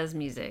weird jazz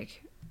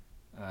music.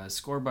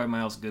 Scored by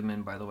Miles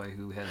Goodman, by the way,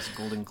 who has a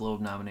Golden Globe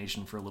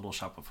nomination for Little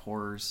Shop of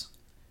Horrors.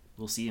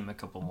 We'll see him a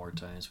couple more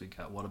times. We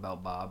got What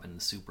About Bob and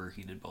The Super.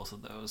 He did both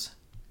of those.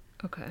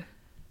 Okay.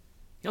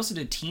 He also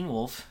did Teen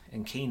Wolf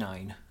and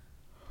K-9.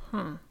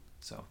 Huh.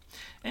 So,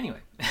 anyway.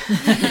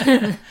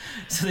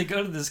 So they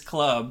go to this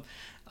club.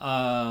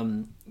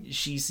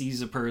 She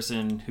sees a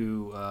person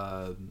who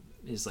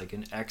is like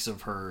an ex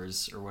of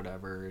hers or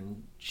whatever,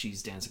 and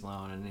she's dancing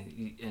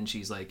alone, and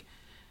she's like,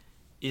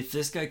 if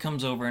this guy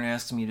comes over and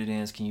asks me to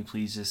dance, can you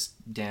please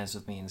just dance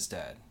with me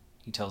instead?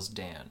 She tells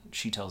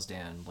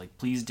Dan, like,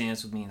 please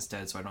dance with me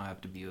instead so I don't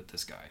have to be with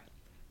this guy.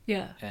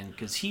 Yeah. And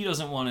because he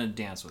doesn't want to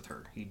dance with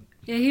her. He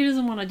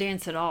doesn't want to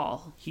dance at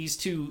all. He's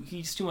too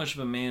much of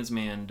a man's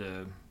man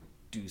to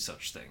do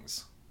such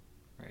things.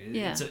 Right?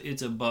 Yeah.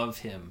 It's above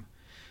him.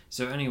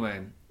 So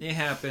anyway, it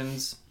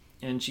happens,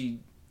 and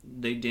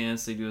they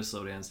dance, they do a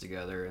slow dance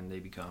together, and they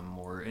become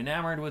more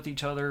enamored with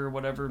each other or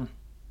whatever.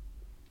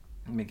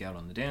 Make out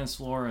on the dance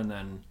floor, and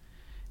then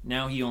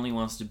now he only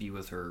wants to be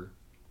with her.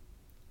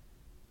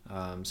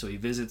 So he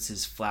visits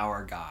his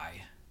flower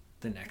guy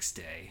the next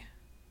day.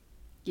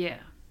 Yeah.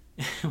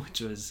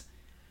 Which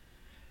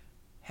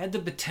had the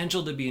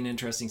potential to be an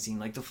interesting scene.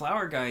 Like, the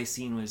flower guy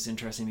scene was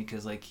interesting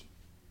because, like,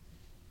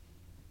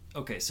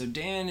 okay, so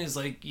Dan is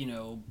like, you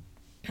know,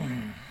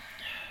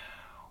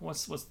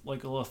 what's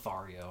like a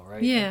Lothario,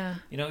 right? Yeah.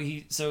 You know,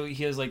 he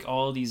has like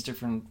all these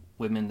different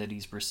women that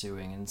he's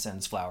pursuing and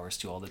sends flowers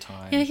to all the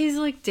time. Yeah, he's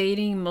like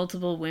dating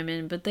multiple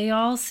women, but they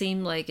all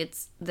seem like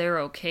they're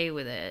okay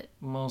with it.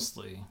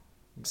 Mostly.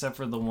 Except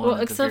for the one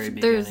at the very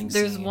beginning.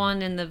 There's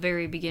one in the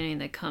very beginning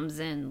that comes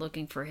in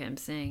looking for him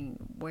saying,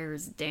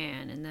 "Where's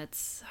Dan?" And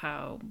that's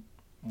how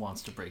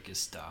wants to break his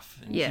stuff.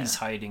 And he's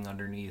hiding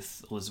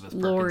underneath Elizabeth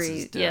Lori's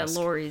Perkins' desk.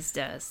 Yeah, Lori's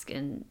desk,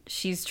 and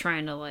she's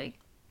trying to like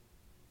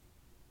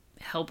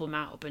help him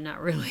out, but not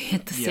really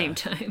at the same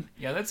time.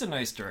 Yeah, that's a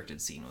nice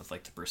directed scene with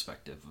like the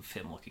perspective of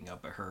him looking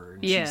up at her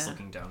and she's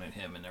looking down at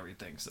him and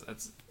everything. So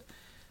that's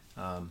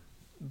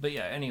but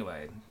yeah,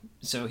 anyway,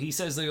 so he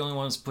says that he only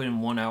wants to put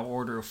in 1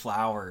 order of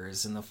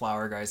flowers, and the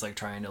flower guy's like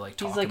trying to like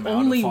talk him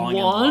out of falling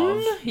in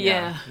love.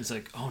 Yeah. He's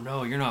like, "Oh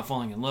no, you're not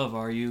falling in love,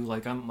 are you?"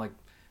 Like, I'm like,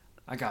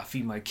 I gotta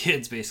feed my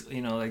kids, basically,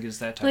 you know, like it's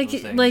that type of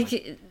thing.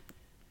 Like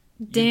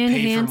Dan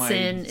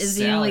Hansen is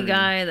the only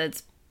guy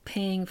that's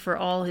paying for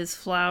all his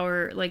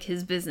flower, like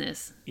his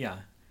business. Yeah,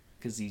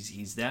 because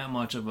he's that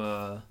much of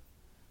a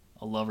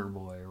lover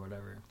boy or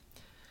whatever.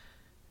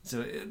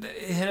 So it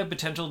had a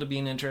potential to be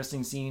an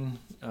interesting scene,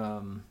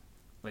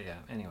 but yeah.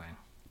 Anyway,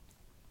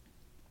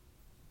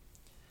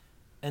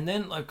 and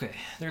then okay,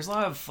 there's a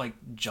lot of like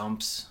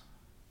jumps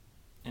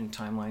and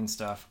timeline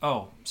stuff.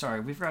 Oh,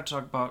 sorry, we forgot to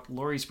talk about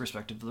Laurie's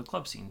perspective of the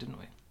club scene, didn't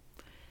we?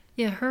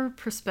 Yeah, her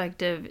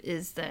perspective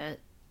is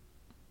that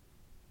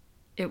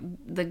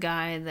the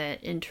guy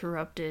that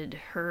interrupted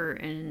her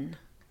and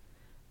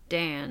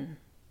Dan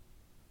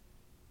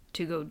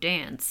to go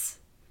dance,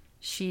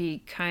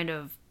 she kind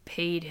of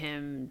paid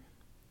him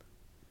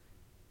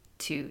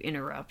to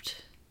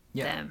interrupt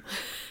them.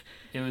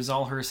 It was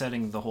all her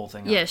setting the whole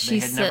thing up. Yeah, they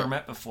had never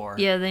met before.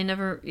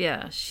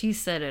 Yeah, she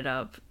set it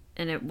up,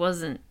 and it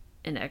wasn't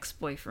an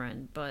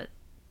ex-boyfriend, but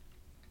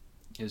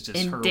it was just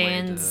in her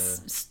Dan's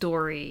way to...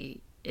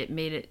 story,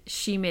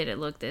 she made it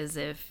look as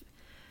if,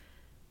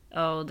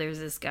 oh, there's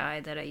this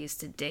guy that I used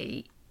to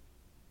date.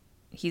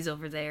 He's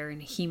over there,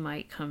 and he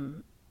might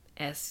come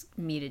ask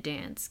me to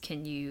dance.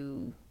 Can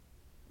you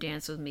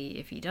dance with me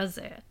if he does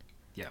that?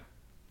 Yeah.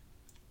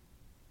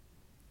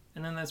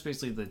 And then that's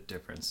basically the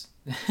difference.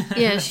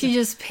 Yeah, she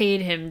just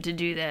paid him to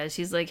do that.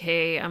 She's like,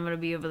 hey, I'm going to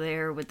be over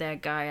there with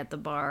that guy at the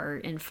bar.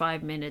 In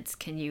 5 minutes,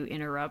 can you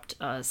interrupt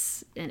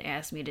us and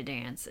ask me to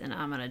dance? And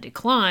I'm going to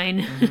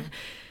decline. Mm-hmm.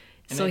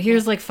 So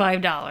here's like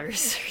 $5 or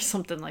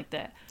something like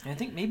that. I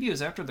think maybe it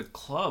was after the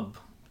club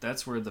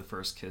That's where the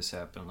first kiss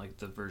happened, like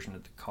the version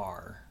of the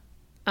car.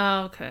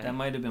 Oh, okay. That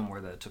might have been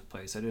where that took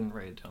place. I didn't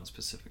write it down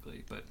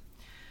specifically, but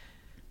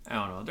I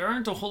don't know. There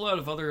aren't a whole lot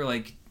of other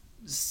like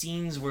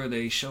scenes where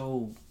they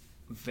show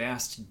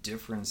vast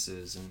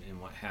differences in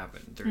what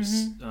happened.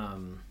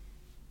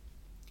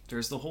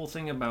 There's the whole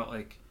thing about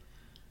like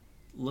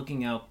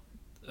looking out,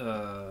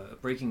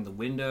 breaking the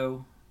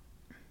window,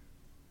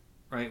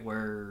 right,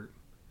 where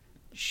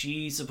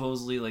she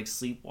supposedly like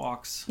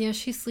sleepwalks. Yeah,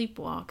 she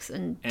sleepwalks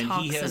and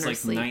talks he has in her like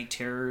sleep. night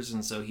terrors,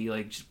 and so he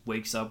like just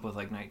wakes up with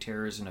like night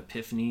terrors and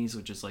epiphanies,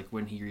 which is like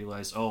when he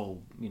realized,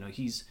 oh, you know,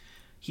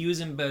 he was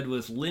in bed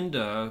with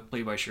Linda,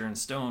 played by Sharon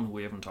Stone, who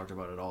we haven't talked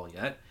about at all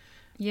yet.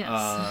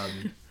 Yes.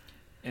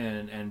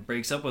 And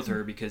breaks up with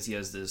her because he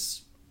has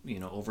this, you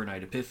know,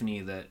 overnight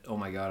epiphany that, oh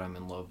my god, I'm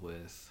in love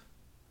with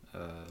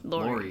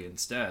Laurie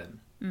instead.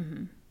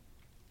 Mm-hmm.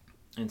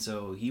 And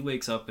so he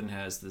wakes up and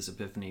has this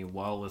epiphany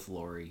while with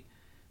Laurie,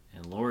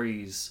 and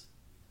Laurie's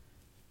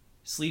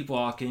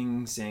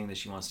sleepwalking, saying that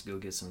she wants to go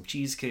get some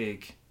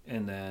cheesecake,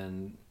 and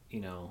then, you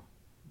know,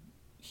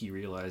 he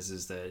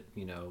realizes that,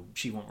 you know,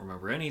 she won't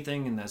remember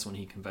anything, and that's when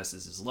he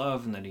confesses his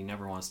love, and that he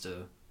never wants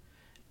to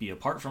be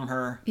apart from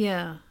her.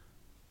 Yeah.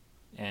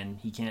 And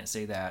he can't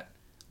say that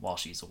while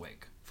she's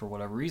awake, for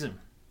whatever reason.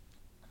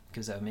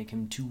 Because that would make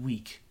him too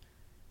weak.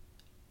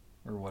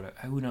 Or what?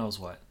 Who knows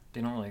what.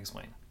 They don't really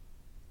explain.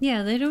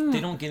 Yeah, they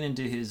don't get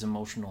into his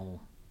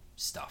emotional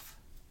stuff.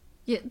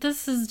 Yeah,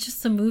 this is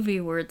just a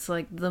movie where it's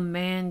like the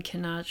man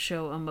cannot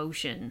show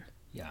emotion.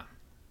 Yeah.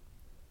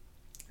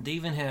 They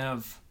even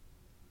have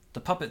the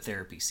puppet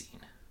therapy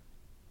scene.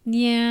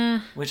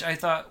 Yeah. Which I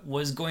thought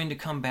was going to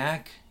come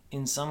back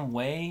in some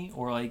way,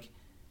 or like,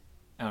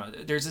 I don't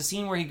know. There's a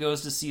scene where he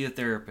goes to see a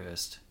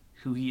therapist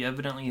who he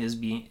evidently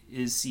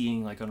is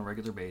seeing like on a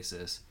regular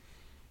basis,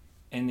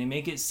 and they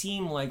make it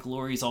seem like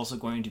Laurie's also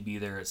going to be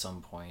there at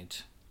some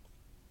point,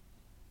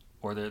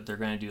 or they're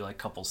going to do like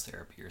couples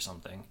therapy or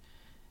something,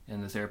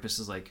 and the therapist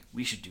is like,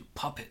 we should do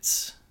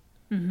puppets.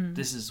 Mm-hmm.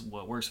 This is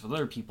what works with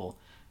other people.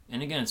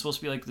 And again, it's supposed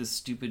to be like this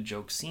stupid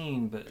joke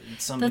scene, but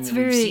it's something That's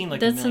that we've seen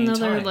like a million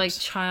another times. like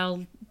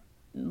child,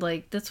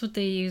 like that's what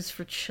they use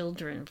for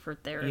children for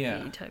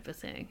therapy type of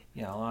thing.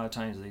 Yeah, a lot of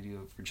times they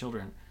do it for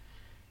children.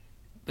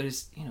 But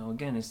it's, you know,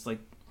 again, it's like,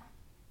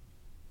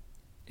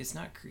 it's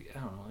not, I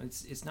don't know,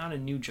 it's not a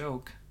new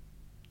joke,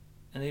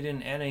 and they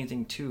didn't add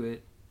anything to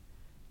it.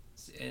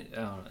 I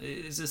don't know,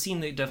 it's a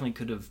scene that definitely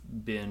could have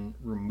been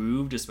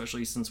removed,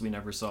 especially since we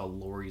never saw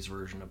Laurie's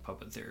version of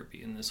puppet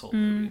therapy in this whole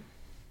movie.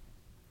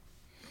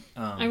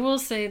 I will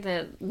say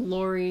that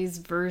Laurie's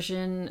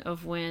version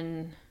of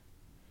when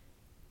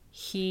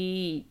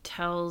he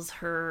tells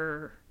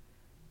her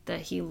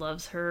that he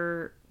loves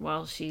her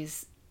while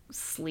she's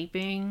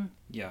sleeping.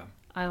 Yeah.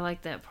 I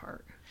like that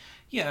part.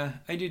 Yeah,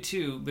 I do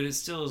too, but it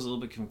still is a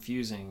little bit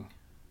confusing.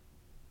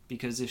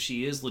 Because if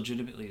she is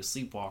legitimately a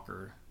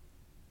sleepwalker,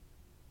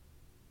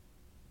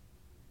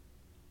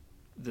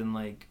 then,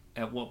 like,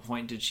 at what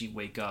point did she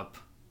wake up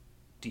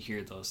to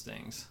hear those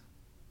things?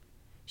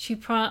 She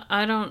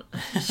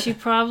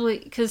probably,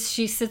 because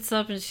she sits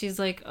up and she's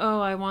like, oh,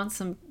 I want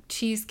some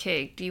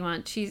cheesecake. Do you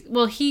want cheese?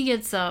 Well, he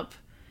gets up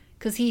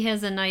because he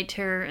has a night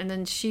terror, and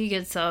then she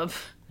gets up.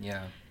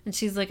 Yeah. And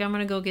she's like, I'm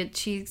going to go get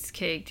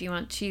cheesecake. Do you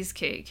want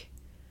cheesecake?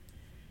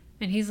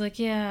 And he's like,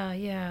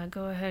 yeah,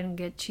 go ahead and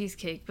get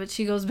cheesecake. But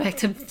she goes back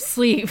to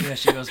sleep. Yeah,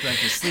 she goes back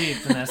to sleep,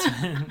 and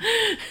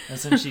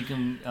that's when she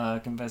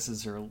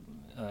confesses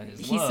his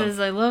he love. says,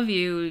 I love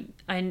you.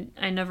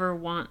 I never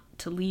want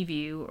to leave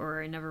you,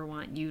 or I never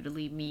want you to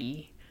leave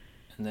me.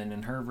 And then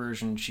in her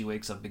version, she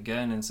wakes up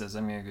again and says,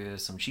 I'm going to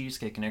get some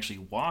cheesecake, and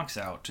actually walks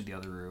out to the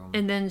other room.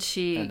 And then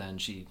she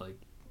like,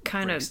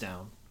 kind breaks of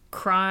down.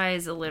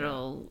 Cries a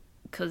little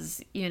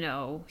because, you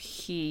know,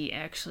 he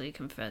actually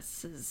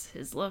confesses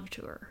his love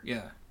to her.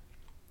 Yeah.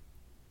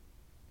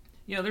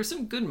 Yeah, there's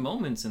some good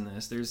moments in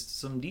this. There's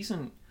some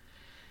decent...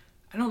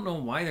 I don't know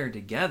why they're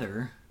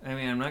together. I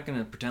mean, I'm not going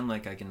to pretend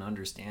like I can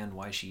understand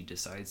why she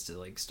decides to,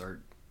 like,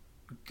 start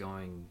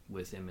going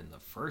with him in the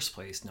first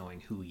place,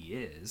 knowing who he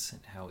is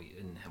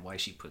and why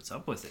she puts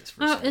up with this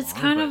for so long. It's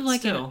kind of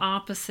like an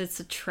opposites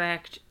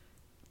attract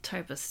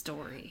type of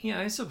story.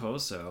 Yeah, I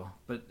suppose so.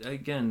 But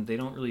again, they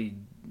don't really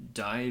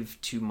dive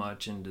too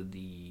much into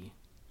the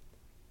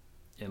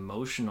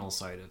emotional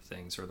side of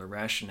things or the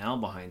rationale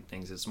behind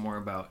things. It's more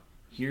about,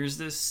 here's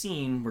this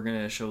scene, we're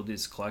going to show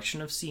this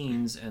collection of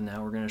scenes, and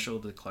now we're going to show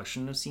the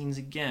collection of scenes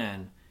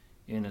again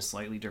in a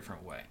slightly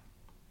different way.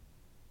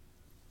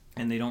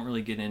 And they don't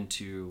really get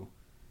into,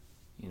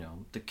 you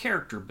know, the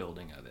character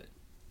building of it.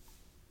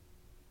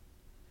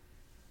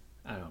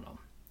 I don't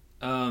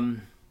know.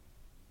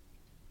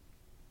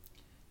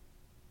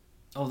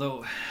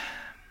 Although,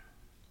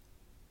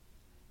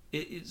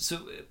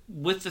 so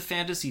with the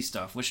fantasy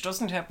stuff, which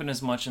doesn't happen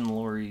as much in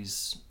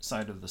Laurie's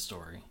side of the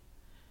story,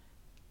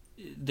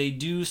 they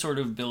do sort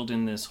of build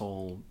in this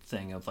whole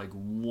thing of like,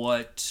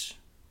 what's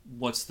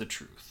the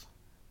truth,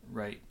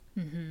 right?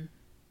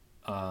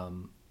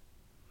 Mm-hmm.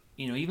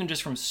 You know, even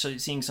just from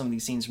seeing some of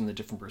these scenes from the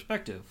different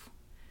perspective,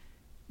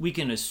 we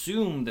can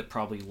assume that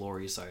probably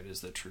Laurie's side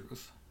is the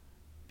truth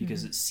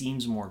because it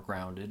seems more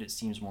grounded, it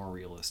seems more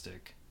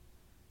realistic.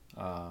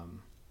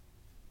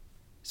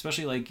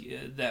 Especially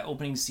like that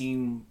opening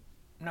scene,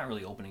 not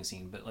really opening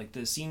scene, but like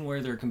the scene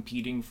where they're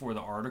competing for the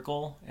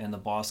article and the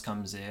boss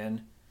comes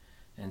in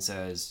and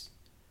says,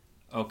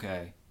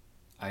 okay,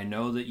 I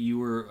know that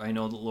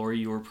Laurie,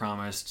 you were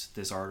promised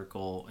this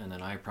article, and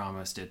then I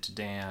promised it to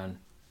Dan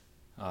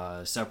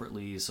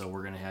separately, so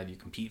we're going to have you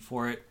compete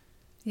for it.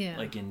 Yeah.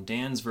 Like in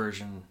Dan's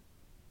version,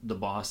 the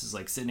boss is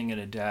like sitting at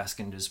a desk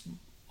and just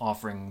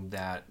offering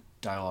that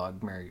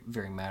dialogue very,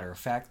 very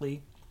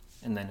matter-of-factly.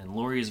 And then in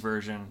Laurie's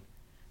version,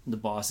 the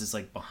boss is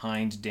like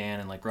behind Dan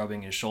and like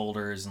rubbing his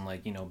shoulders and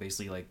like,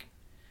 basically like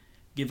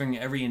giving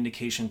every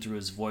indication through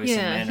his voice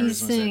and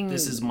mannerisms that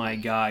this is my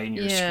guy and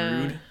you're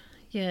screwed.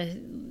 Yeah,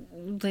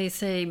 they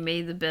say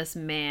may the best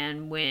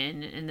man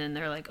win, and then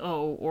they're like,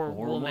 oh, or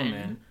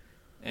woman.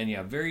 And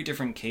yeah, very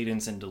different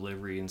cadence and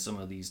delivery in some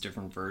of these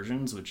different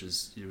versions, which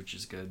is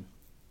good.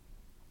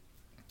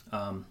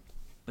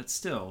 But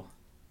still,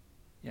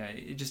 yeah,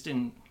 it just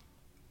didn't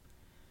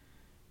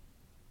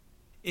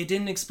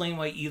explain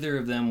why either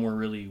of them were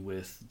really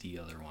with the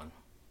other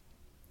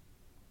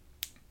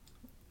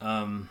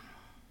one.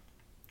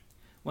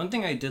 One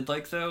thing I did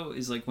like though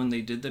is like when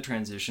they did the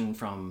transition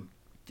from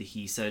the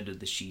he said to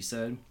the she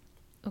said.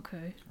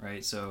 Okay.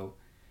 Right. So,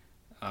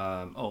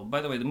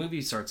 by the way, the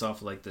movie starts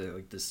off with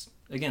this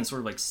again, sort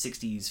of like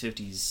 60s,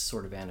 50s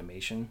sort of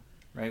animation,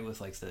 right? With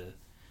like the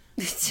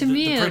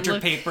printer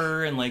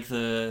paper and like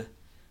the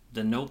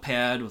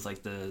notepad with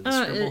like the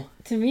scribble.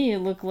 To me, it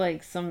looked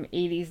like some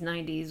 80s,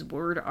 90s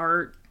word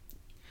art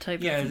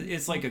type. Yeah, of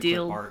it's like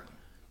deal. A clip art.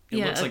 It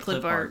looks like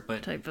clip art,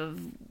 but type of.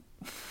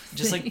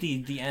 Just like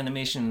the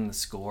animation and the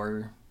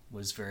score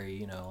was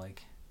very,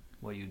 like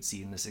what you'd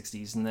see in the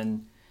 60s. And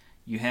then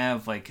you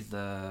have like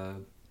the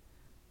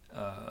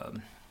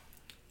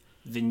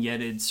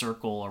vignetted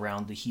circle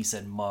around the he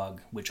said mug,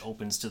 which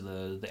opens to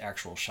the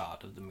actual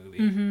shot of the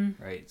movie,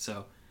 right?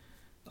 So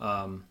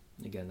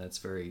again, that's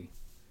very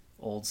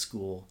old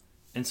school.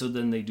 And so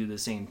then they do the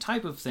same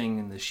type of thing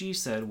in the she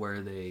said,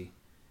 where they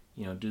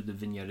do the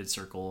vignetted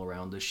circle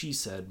around the she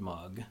said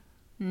mug,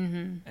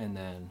 and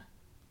then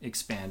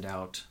expand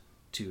out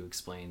to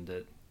explain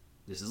that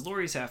this is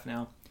Laurie's half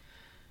now.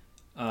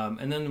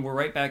 And then we're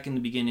right back in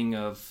the beginning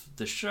of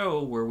the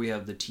show where we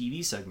have the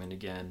TV segment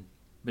again,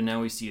 but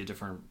now we see a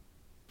different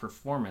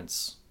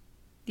performance.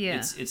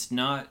 Yeah. It's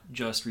not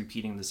just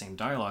repeating the same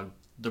dialogue.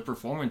 The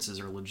performances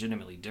are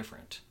legitimately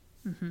different.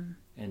 Mm-hmm.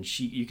 And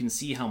you can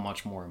see how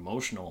much more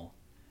emotional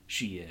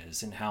she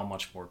is and how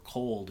much more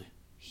cold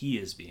he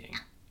is being.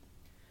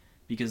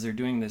 Because they're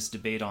doing this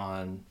debate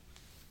on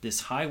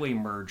this highway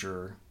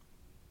merger,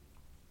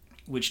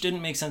 which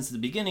didn't make sense at the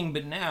beginning,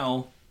 but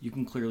now you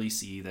can clearly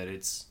see that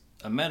it's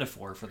a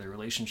metaphor for their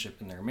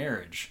relationship and their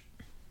marriage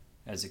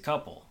as a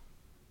couple.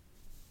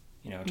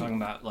 Talking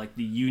about like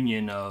the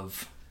union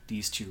of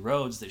these two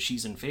roads that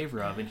she's in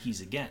favor of and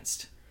he's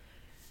against.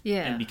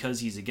 Yeah. And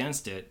because he's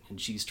against it and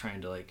she's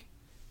trying to like,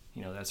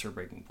 that's her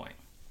breaking point.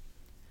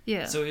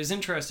 Yeah. So it was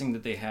interesting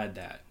that they had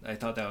that. I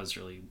thought that was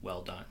really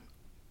well done.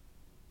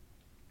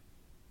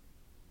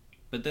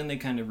 But then they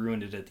kind of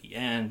ruined it at the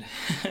end.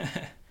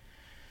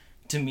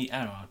 To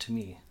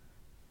me.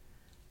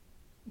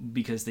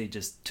 Because they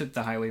just took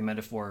the highway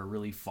metaphor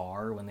really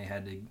far when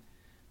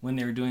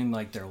they were doing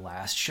like their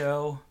last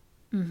show.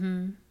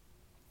 Mm-hmm.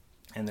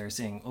 And they're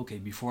saying, okay,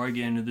 before I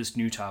get into this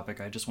new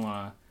topic, I just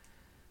want to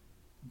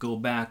go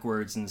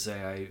backwards and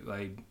say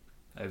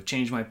I've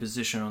changed my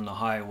position on the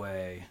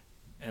highway.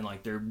 And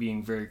like they're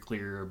being very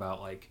clear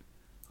about like,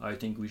 I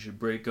think we should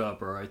break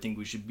up or I think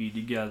we should be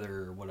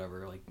together or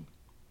whatever. Like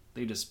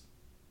they just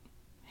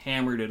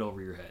hammered it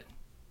over your head.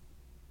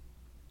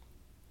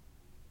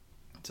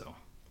 So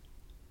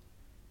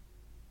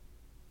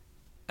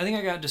I think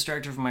I got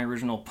distracted from my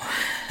original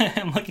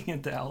I'm looking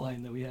at the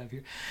outline that we have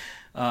here.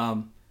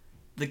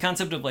 The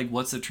concept of like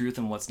what's the truth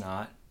and what's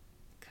not.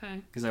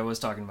 Okay. Because I was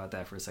talking about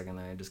that for a second,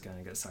 then I just kind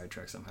of got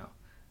sidetracked somehow.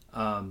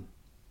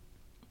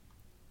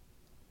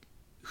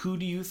 Who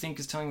do you think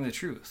is telling the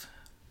truth?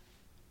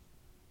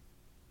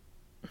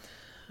 I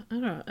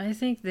don't know. I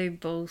think they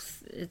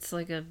both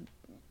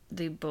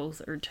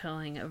are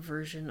telling a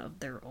version of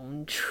their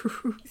own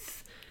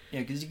truth.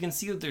 Yeah, because you can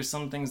see that there's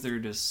some things that are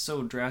just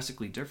so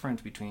drastically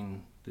different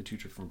between the two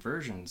different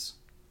versions.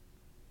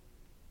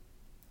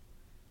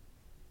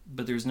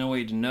 But there's no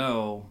way to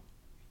know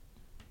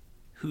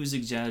who's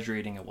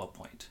exaggerating at what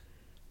point.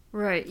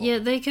 Right. Yeah,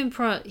 they can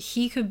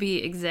he could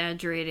be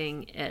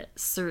exaggerating at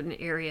certain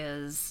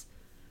areas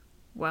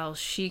while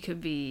she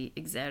could be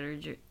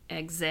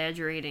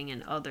exaggerating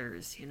in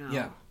others,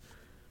 Yeah.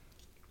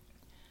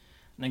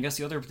 And I guess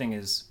the other thing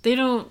is they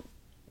don't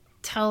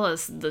tell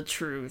us the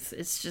truth.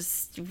 It's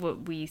just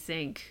what we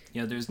think.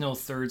 Yeah, there's no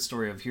third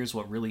story of here's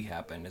what really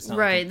happened. It's not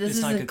right. Like this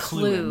is like a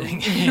clue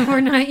ending. We're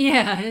not.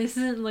 Yeah, it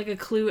isn't like a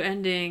clue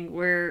ending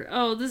where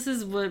this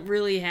is what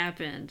really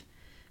happened,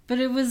 but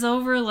it was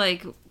over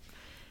like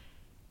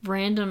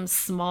random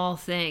small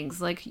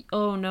things. Like,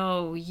 oh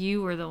no,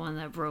 you were the one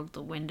that broke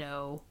the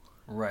window.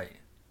 Right.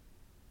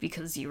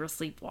 Because you were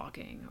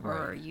sleepwalking.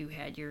 Or Right. you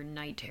had your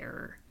night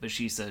terror. But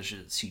she says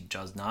she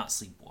does not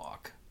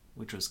sleepwalk,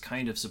 which was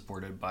kind of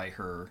supported by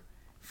her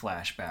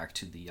flashback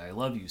to the I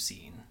love you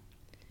scene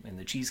in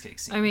the cheesecake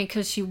scene. I mean,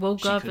 because she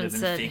woke up could and have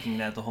been said... faking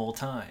that the whole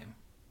time.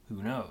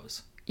 Who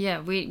knows?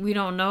 Yeah, we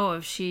don't know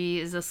if she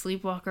is a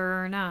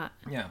sleepwalker or not.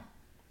 Yeah.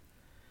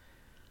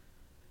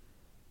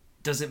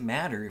 Does it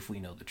matter if we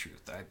know the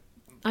truth?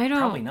 I don't...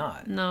 Probably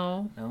not.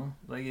 No. No?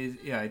 Like,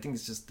 yeah, I think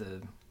it's just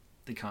the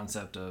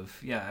concept of,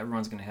 yeah,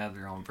 everyone's going to have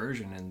their own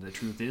version, and the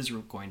truth is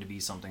going to be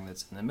something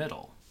that's in the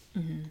middle.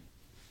 Mm-hmm.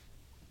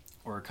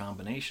 Or a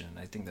combination.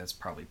 I think that's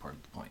probably part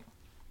of the point.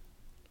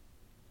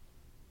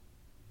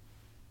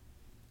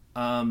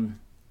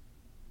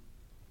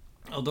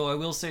 Although I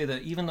will say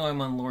that even though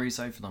I'm on Laurie's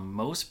side for the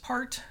most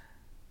part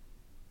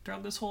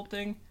throughout this whole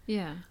thing,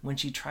 Yeah. when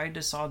she tried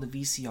to saw the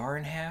VCR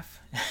in half,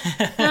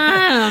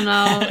 I don't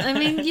know. I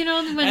mean, you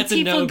know, when that's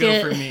people a no-go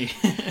get... for me.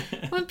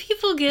 When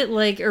people get,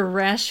 like,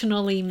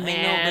 irrationally I know,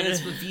 mad... but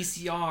it's with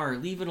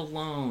VCR. Leave it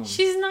alone.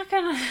 She's not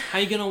gonna... How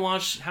you gonna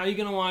watch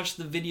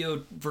the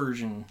video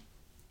version?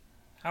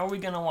 How are we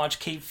gonna watch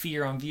Cape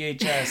Fear on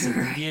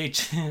VHS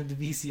if the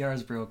VCR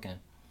is broken?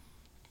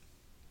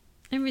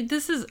 I mean,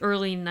 this is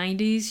early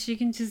 90s. She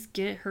can just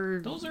get her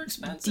Those are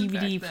expensive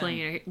DVD back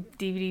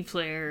then.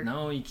 player.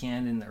 No, you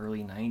can't in the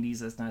early 90s.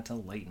 That's not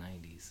till late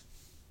 90s.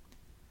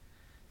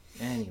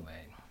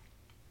 Anyway.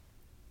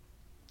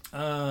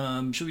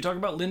 Should we talk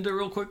about Linda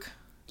real quick?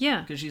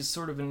 Yeah. Because she's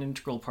sort of an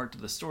integral part to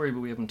the story,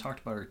 but we haven't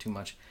talked about her too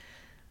much.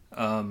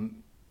 A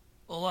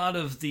lot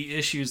of the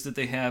issues that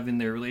they have in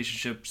their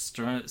relationship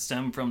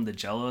stem from the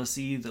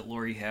jealousy that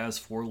Laurie has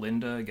for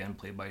Linda, again,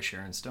 played by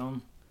Sharon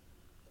Stone.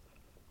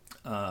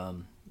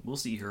 We'll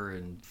see her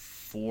in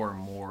 4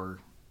 more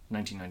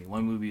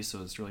 1991 movies,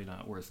 so it's really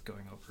not worth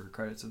going over her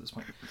credits at this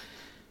point.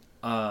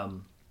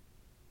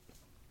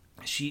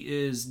 She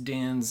is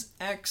Dan's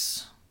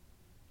ex.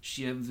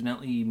 She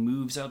evidently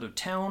moves out of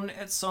town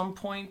at some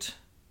point.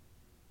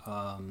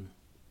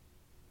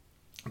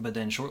 But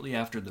then shortly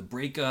after the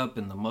breakup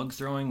and the mug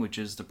throwing, which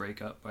is the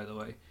breakup, by the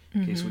way,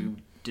 in case we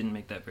didn't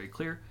make that very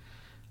clear,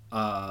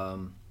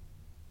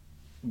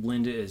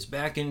 Linda is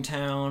back in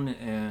town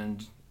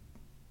and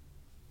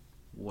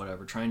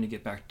whatever, trying to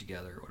get back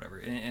together or whatever.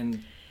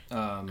 And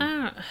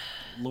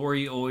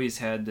Laurie always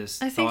had this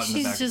thought in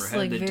the back of her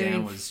head that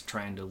Dan was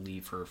trying to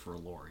leave her for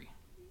Laurie.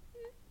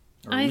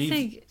 Or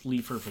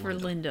leave her for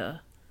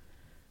Linda.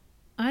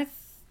 I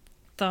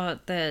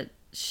thought that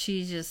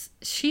she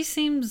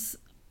seems...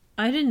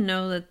 I didn't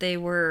know that they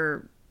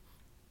were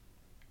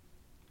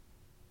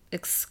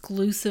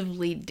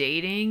exclusively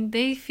dating.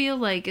 They feel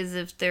like as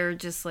if they're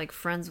just like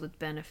friends with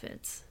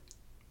benefits.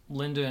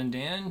 Linda and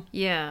Dan?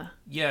 Yeah.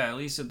 Yeah, at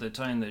least at the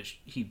time that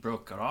he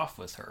broke it off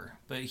with her.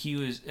 But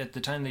at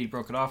the time that he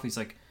broke it off, he's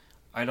like,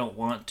 I don't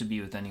want to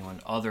be with anyone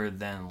other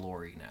than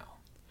Laurie now.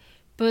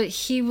 But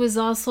he was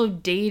also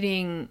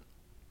dating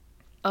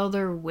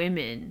other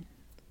women.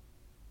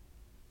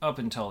 Up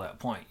until that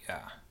point,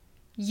 yeah.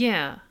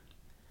 Yeah.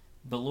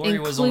 But Laurie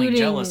was only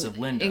jealous of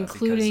Linda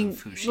because of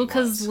who she was.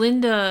 Because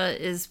Linda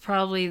is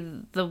probably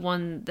the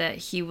one that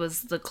he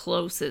was the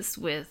closest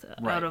with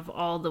out of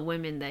all the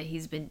women that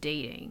he's been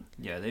dating.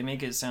 Yeah, they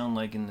make it sound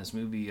like in this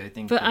movie, I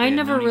think. But I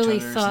never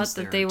really thought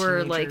that they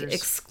were like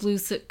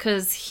exclusive,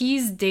 because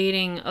he's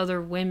dating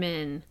other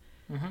women,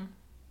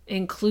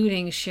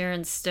 including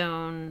Sharon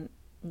Stone,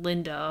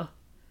 Linda.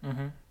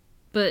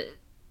 But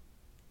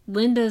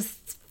Linda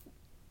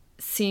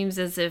seems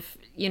as if,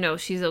 you know,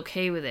 she's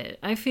okay with it.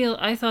 I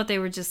thought they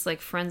were just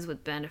like friends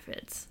with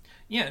benefits.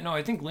 Yeah, no,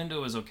 I think Linda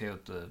was okay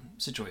with the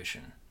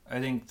situation. I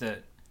think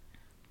that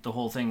the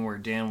whole thing where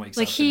Dan wakes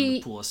up in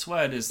the pool of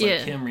sweat is like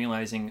him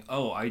realizing,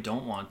 oh, I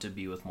don't want to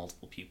be with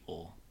multiple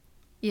people.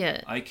 Yeah.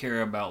 I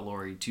care about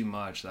Laurie too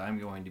much that I'm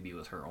going to be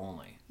with her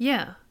only.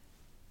 Yeah.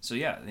 So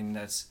yeah, I mean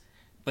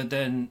but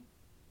then,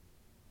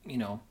 you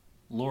know,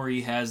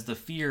 Laurie has the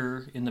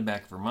fear in the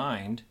back of her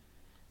mind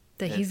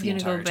that he's going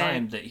to go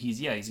back. That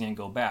he's going to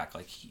go back.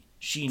 Like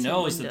she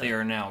knows that they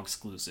are now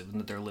exclusive and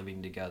that they're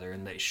living together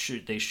and they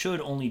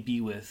should only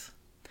be with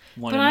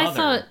one another. But I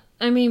thought,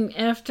 I mean,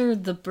 after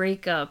the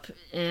breakup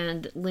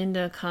and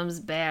Linda comes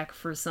back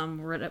for some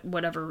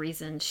whatever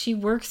reason, she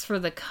works for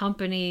the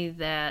company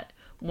that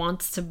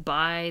wants to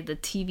buy the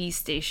TV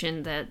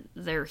station that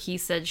their He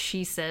Said,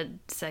 She Said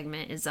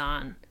segment is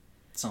on.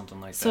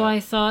 Something like that. So I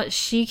thought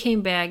she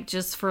came back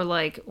just for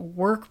like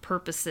work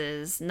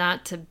purposes,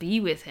 not to be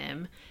with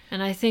him.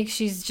 And I think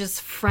she's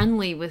just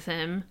friendly with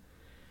him.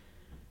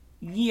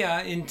 Yeah,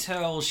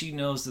 until she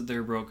knows that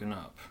they're broken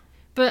up.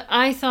 But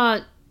I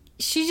thought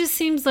she just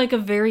seems like a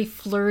very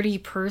flirty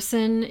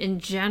person in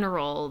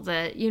general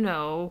that, you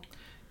know...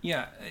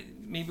 Yeah,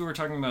 maybe we're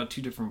talking about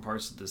 2 different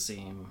parts of the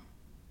same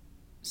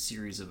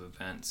series of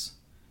events.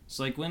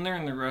 So like when they're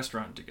in the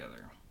restaurant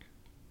together.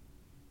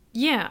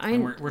 Yeah,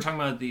 we're talking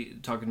about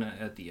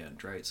at the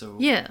end, right? So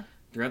yeah,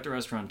 they're at the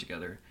restaurant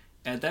together.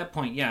 At that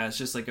point, yeah, it's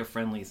just like a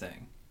friendly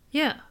thing.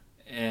 Yeah.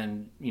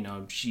 And, you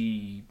know,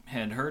 she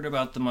had heard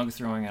about the mug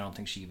throwing. I don't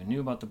think she even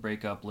knew about the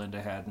breakup.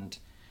 Linda hadn't.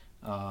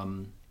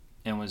 And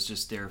was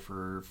just there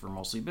for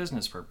mostly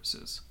business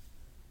purposes.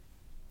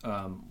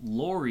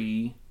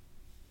 Lori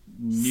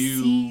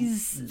knew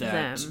Sees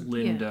that them,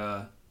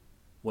 Linda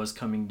was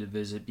coming to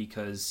visit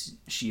because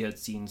she had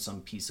seen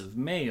some piece of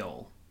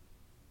mail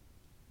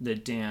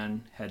that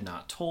Dan had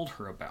not told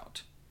her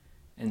about.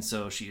 And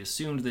so she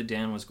assumed that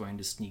Dan was going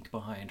to sneak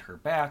behind her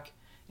back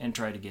and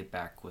try to get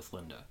back with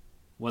Linda.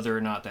 Whether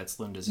or not that's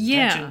Linda's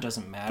intention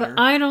doesn't matter. But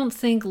I don't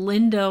think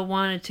Linda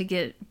wanted to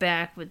get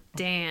back with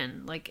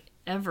Dan, like,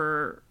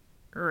 ever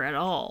or at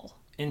all.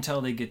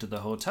 Until they get to the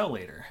hotel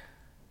later.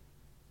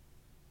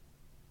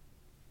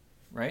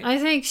 Right? I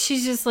think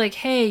she's just like,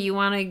 hey, you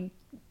want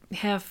to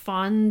have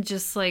fun?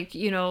 Just like,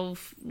 you know,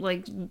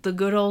 like the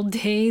good old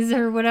days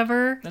or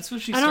whatever. That's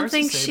what she I starts don't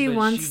think to say, she but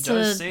wants she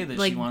does to, say that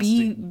like, she wants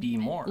to be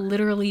more.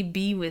 Literally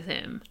be with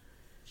him.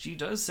 She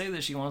does say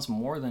that she wants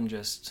more than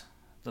just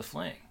the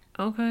fling.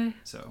 Okay.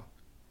 So,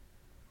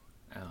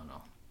 I don't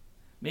know.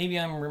 Maybe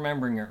I'm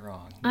remembering it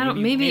wrong.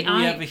 Maybe we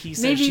have a he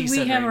said, she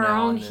said we have right our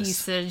now own on this. he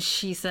said,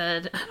 she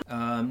said.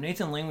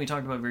 Nathan Lane we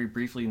talked about very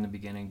briefly in the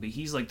beginning, but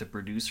he's like the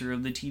producer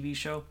of the TV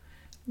show.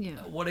 Yeah.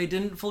 What I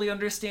didn't fully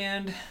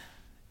understand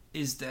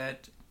is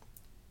that,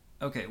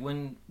 okay,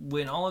 when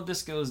all of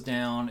this goes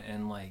down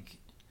and like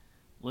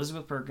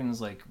Elizabeth Perkins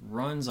like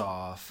runs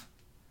off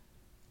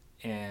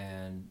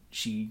and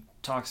she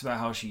talks about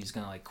how she's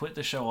gonna like quit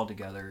the show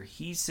altogether,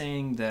 he's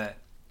saying that,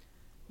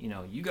 you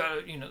know, you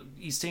gotta, you know,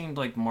 he's saying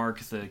like Mark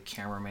the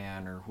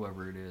cameraman or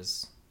whoever it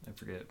is, I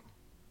forget,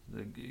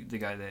 the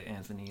guy that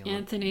Anthony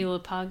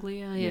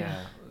LaPaglia,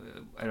 yeah.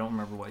 I don't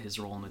remember what his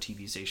role in the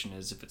TV station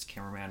is, if it's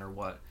cameraman or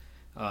what.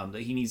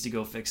 That he needs to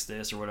go fix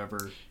this or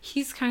whatever.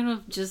 He's kind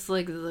of just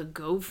like the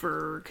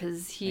gopher,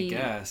 because I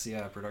guess,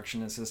 yeah,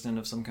 production assistant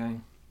of some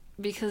kind.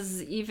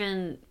 Because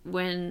even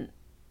when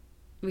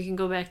we can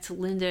go back to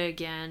Linda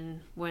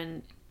again,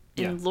 when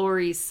in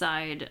Lori's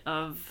side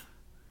of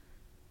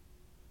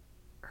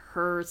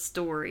her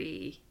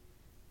story,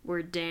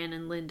 where Dan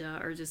and Linda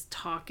are just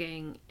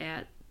talking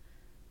at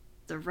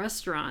the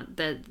restaurant,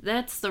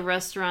 that's the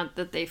restaurant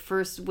that they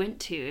first went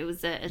to. It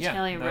was that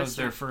Italian restaurant. That was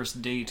their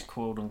first date,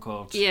 quote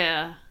unquote.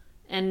 Yeah.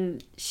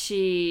 And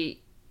she's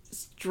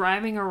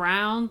driving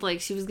around like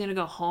she was gonna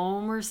go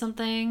home or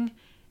something,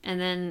 and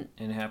then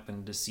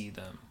happened to see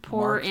them.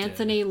 Poor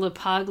Anthony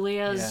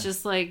LaPaglia is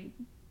just like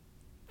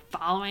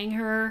following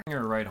her.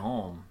 Her ride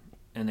home,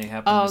 and they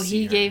happened to see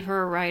he her. gave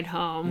her a ride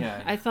home.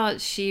 Yeah, I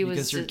thought she was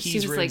because her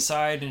keys were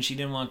inside, and she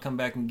didn't want to come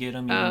back and get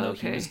them, even though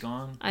he was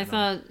gone. I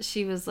thought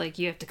she was like,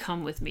 "You have to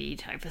come with me,"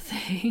 type of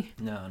thing.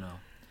 No.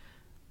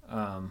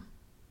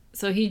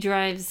 So he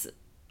drives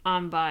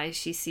on by.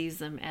 She sees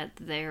them at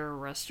their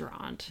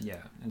restaurant.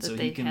 Yeah, and so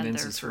he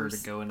convinces her to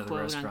go into the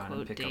restaurant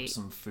and pick up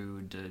some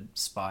food to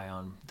spy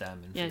on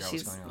them and figure out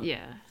what's going on.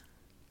 Yeah.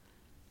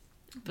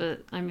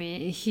 But, I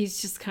mean, he's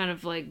just kind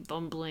of, like,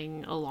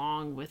 bumbling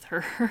along with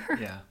her.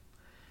 Yeah.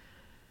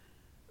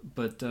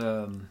 But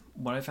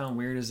what I found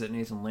weird is that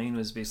Nathan Lane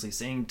was basically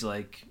saying to,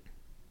 like,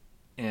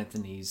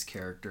 Anthony's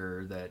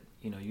character that,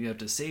 you know, you have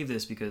to save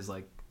this because,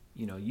 like,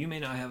 you know, you may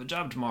not have a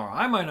job tomorrow.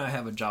 I might not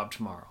have a job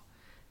tomorrow.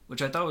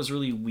 Which I thought was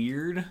really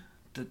weird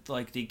that,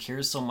 like, they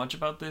care so much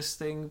about this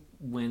thing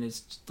when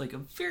it's, like, a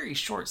very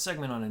short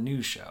segment on a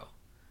news show.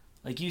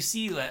 Like, you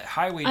see that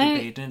highway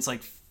debate and it's,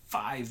 like,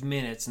 5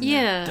 minutes and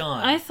they're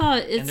done. I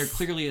thought it's... And they're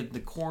clearly at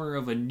the corner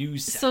of a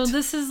news set. So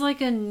this is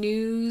like a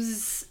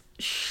news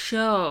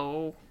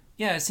show.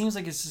 Yeah, it seems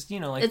like it's just,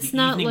 you know, like it's the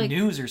evening like,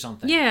 news or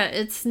something. Yeah,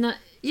 it's not...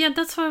 Yeah,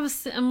 that's why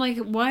I'm like,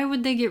 why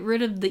would they get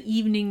rid of the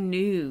evening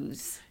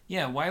news?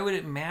 Yeah, why would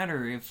it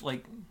matter if,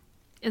 like...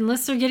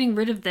 Unless they're getting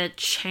rid of that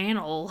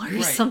channel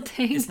or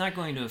something. It's not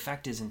going to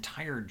affect his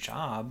entire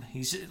job.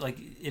 He's just, like,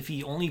 if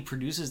he only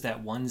produces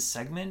that one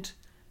segment,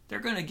 they're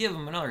going to give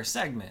him another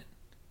segment.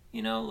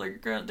 You know,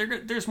 like,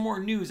 there's more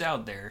news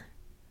out there.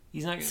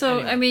 He's not. So,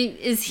 anyway, I mean,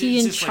 is he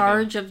in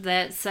charge of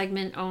that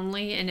segment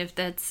only? And if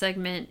that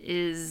segment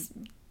is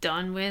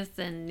done with,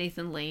 then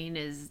Nathan Lane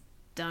is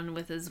done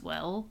with as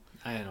well?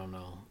 I don't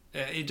know.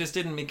 It just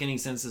didn't make any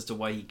sense as to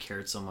why he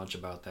cared so much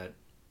about that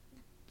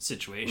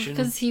situation.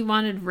 Because he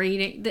wanted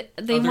rating.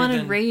 They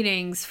wanted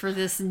ratings for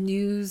this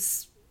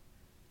news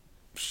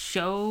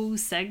show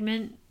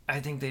segment. I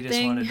think they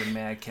just wanted a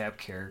madcap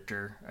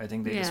character. I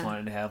think they just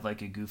wanted to have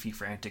like a goofy,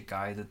 frantic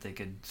guy that they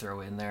could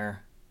throw in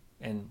there,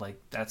 and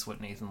like that's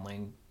what Nathan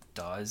Lane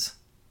does.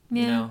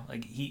 Yeah. You know,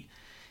 like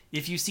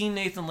if you've seen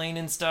Nathan Lane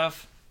and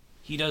stuff,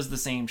 he does the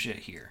same shit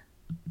here.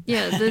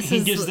 Yeah, this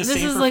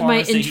is like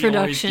my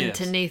introduction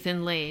to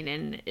Nathan Lane,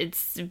 and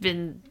it's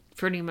been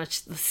pretty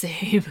much the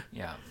same.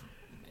 Yeah,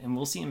 and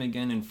we'll see him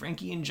again in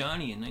Frankie and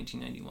Johnny in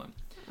 1991.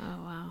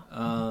 Oh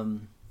wow.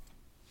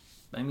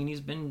 I mean, he's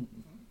been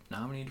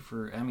nominated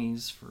for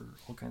Emmys for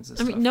all kinds of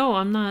stuff. I mean, no,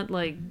 I'm not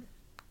like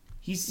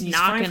he's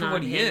fine for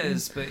what he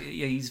is, but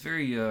yeah, he's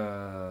very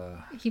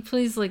he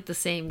plays like the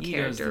same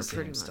character does the same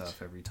pretty much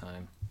stuff every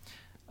time.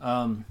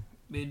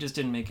 It just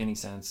didn't make any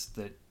sense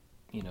that,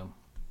 you know,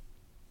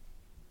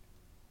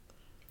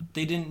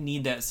 they didn't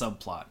need that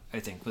subplot. I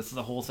think with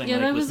the whole thing, Yeah,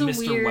 like that with was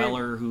a Mr. weird-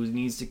 Weller, who's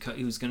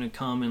going to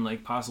come and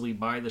like possibly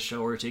buy the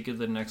show or take it to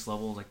the next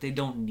level. Like they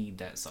don't need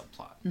that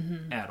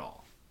subplot at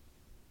all.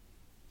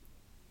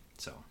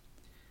 So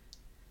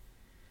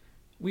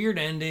weird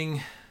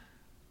ending,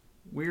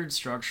 weird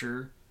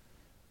structure,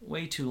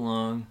 way too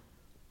long.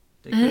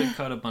 They could have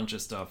cut a bunch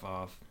of stuff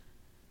off.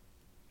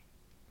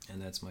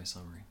 And that's my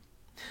summary.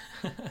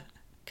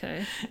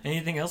 Okay.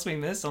 Anything else we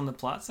missed on the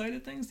plot side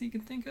of things that you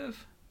can think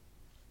of?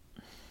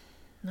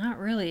 Not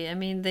really. I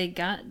mean, they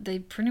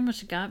pretty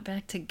much got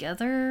back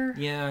together.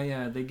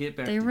 Yeah, they get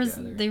back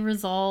together. They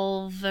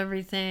resolve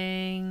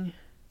everything.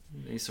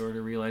 They sort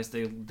of realize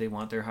they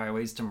want their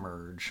highways to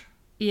merge.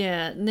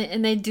 Yeah,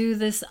 and they do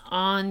this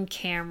on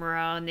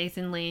camera.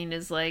 Nathan Lane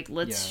is like,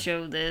 let's Yeah.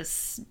 show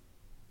this.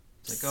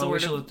 It's like, we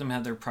should let them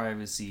have their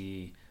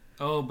privacy.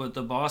 Oh, but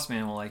the boss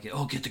man will like it.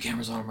 Oh, get the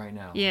cameras on them right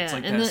now. Yeah, it's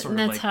like and, that and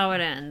that's how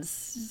it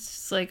ends.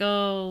 It's like,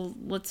 oh,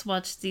 let's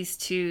watch these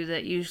two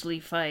that usually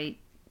fight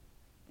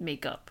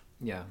make up.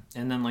 Yeah,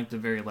 and then like the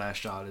very last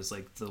shot is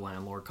like the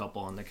landlord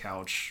couple on the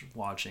couch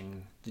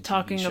watching the TV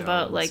Talking show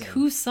about and like, saying,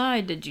 whose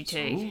side did you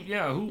take?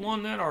 who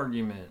won that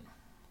argument?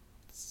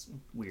 It's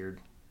weird.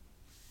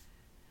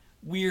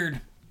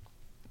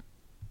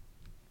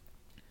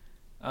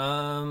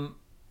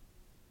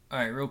 All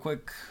right, real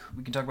quick,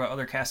 we can talk about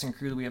other cast and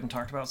crew that we haven't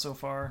talked about so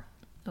far.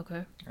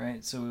 Okay. All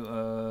right,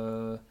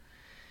 so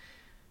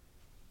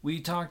we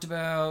talked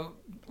about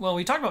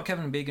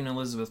Kevin Bacon and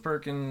Elizabeth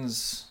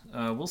Perkins.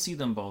 We'll see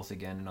them both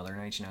again in other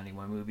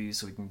 1991 movies,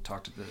 so we can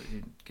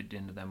get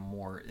into them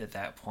more at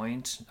that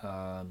point.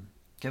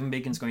 Kevin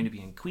Bacon's going to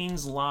be in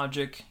Queen's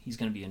Logic. He's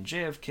going to be in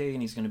JFK,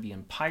 and he's going to be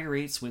in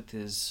Pirates with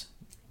his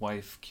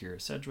wife Kyra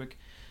Sedgwick.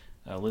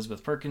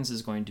 Elizabeth Perkins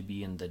is going to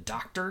be in The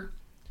Doctor.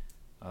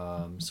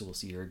 So we'll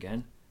see her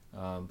again.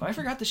 But I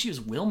forgot that she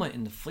was Wilma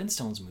in the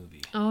Flintstones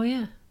movie. Oh,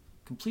 yeah.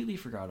 Completely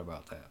forgot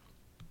about that.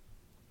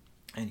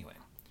 Anyway.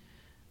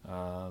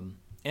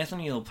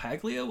 Anthony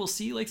LaPaglia we'll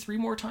see like 3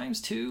 more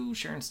times too.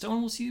 Sharon Stone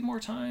we'll see more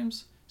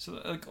times. So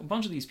a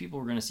bunch of these people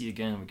we're going to see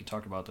again, and we can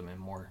talk about them in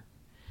more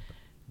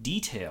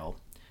detail.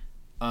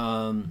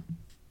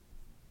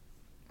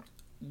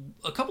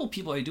 A couple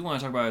people I do want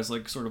to talk about is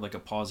like sort of like a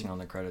pausing on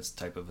the credits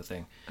type of a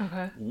thing.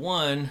 Okay.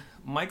 One,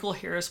 Michael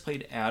Harris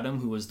played Adam,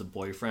 who was the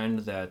boyfriend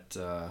that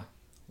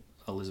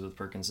Elizabeth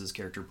Perkins'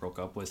 character broke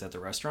up with at the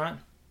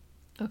restaurant.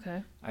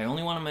 Okay. I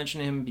only want to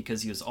mention him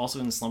because he was also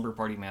in Slumber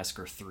Party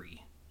Massacre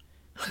 3.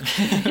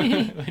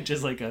 Which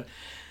is like a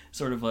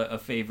sort of a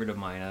favorite of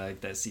mine. I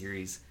like that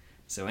series.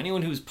 So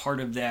anyone who's part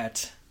of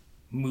that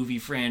movie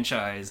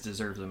franchise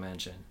deserves a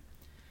mention.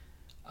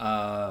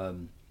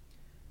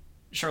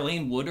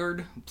 Charlene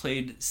Woodard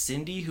played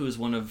Cindy, who is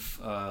one of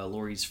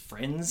Laurie's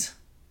friends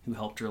who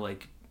helped her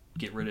like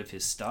get rid of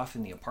his stuff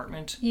in the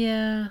apartment.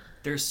 Yeah.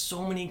 There's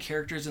so many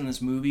characters in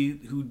this movie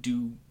who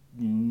do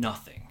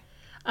nothing.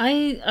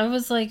 I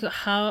was like,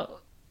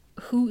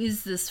 who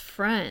is this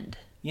friend?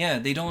 Yeah,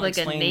 they don't like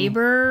explain, a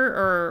neighbor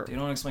or they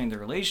don't explain their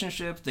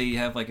relationship. They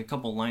have like a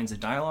couple lines of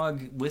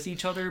dialogue with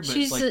each other, but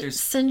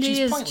Cindy she's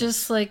is pointless.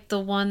 just like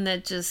the one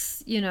that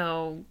just,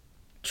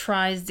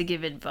 tries to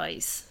give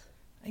advice.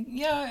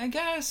 Yeah, I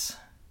guess.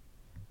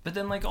 But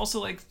then like also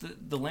like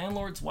the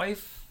landlord's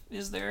wife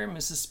is there,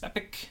 Mrs.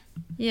 Spepik.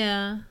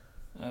 Yeah.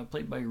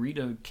 Played by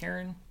Rita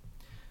Karen.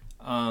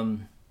 The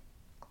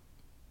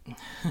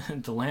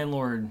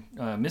landlord,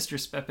 Mr.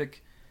 Spepik,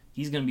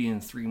 he's going to be in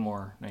 3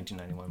 more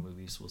 1991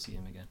 movies. We'll see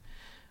him again.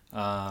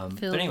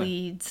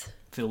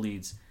 Phil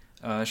Leeds.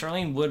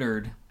 Charlene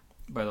Woodard,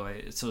 by the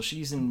way, so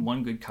she's in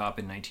One Good Cop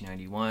in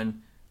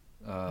 1991,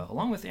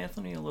 along with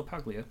Anthony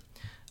LaPaglia.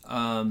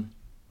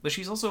 But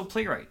she's also a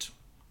playwright.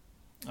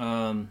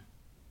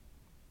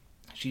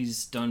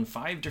 She's done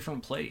 5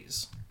 different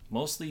plays,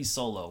 mostly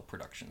solo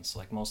productions,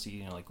 like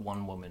mostly like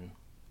one-woman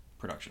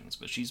productions.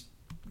 But she's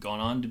gone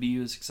on to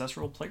be a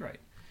successful playwright.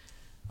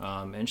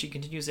 And she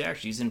continues to act.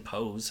 She's in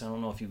Pose. I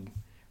don't know if you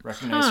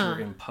recognize her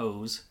in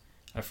Pose.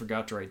 I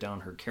forgot to write down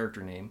her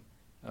character name.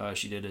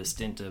 She did a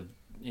stint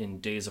in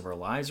Days of Our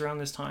Lives around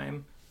this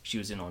time. She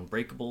was in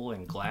Unbreakable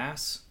and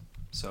Glass.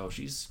 So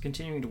she's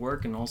continuing to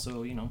work, and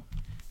also,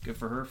 good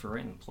for her for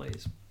writing the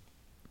plays.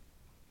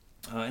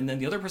 And then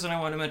the other person I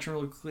want to mention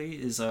really quickly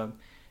is at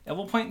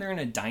one point they're in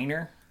a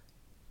diner,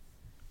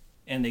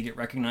 and they get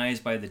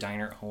recognized by the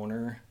diner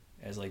owner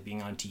as like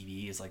being on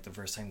TV. Is like the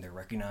first time they're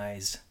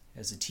recognized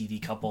as a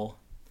TV couple.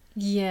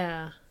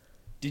 Yeah.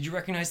 Did you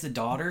recognize the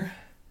daughter?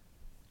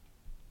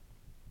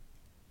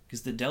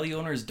 Because the deli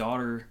owner's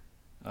daughter,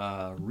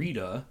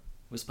 Rita,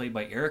 was played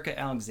by Erica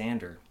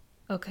Alexander.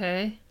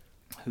 Okay.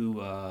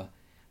 Who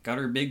got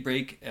her big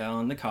break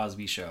on The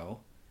Cosby Show.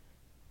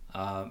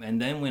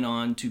 And then went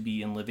on to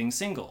be in Living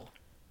Single.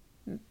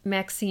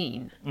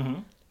 Maxine.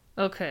 Mm-hmm.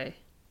 Okay.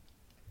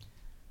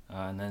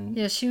 And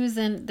then she was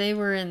in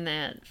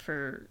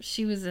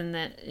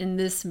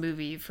this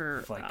movie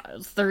for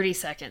like 30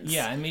 seconds.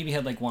 Yeah, and maybe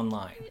had like one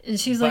line. And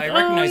she's but like,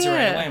 I recognized her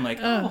yeah. right away. I'm like,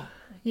 oh.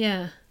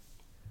 Yeah.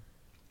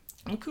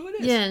 Look who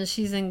it is. Yeah, and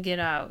she's in Get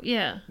Out.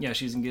 Yeah. Yeah,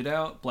 she's in Get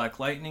Out, Black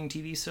Lightning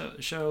TV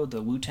show,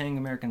 the Wu-Tang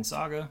American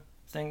Saga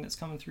thing that's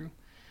coming through.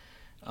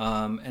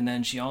 And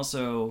then she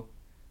also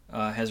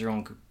has her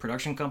own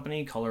production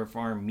company, Color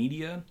Farm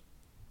Media,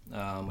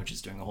 which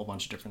is doing a whole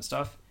bunch of different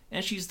stuff.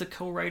 And she's the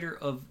co-writer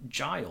of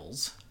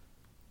Giles,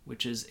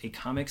 which is a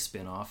comic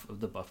spin-off of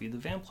the Buffy the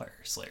Vampire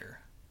Slayer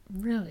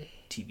Really?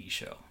 TV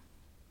show,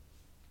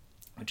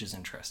 which is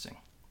interesting.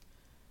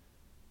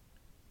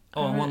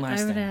 Oh, and one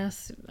last thing.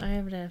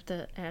 I would have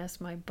to ask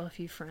my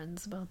Buffy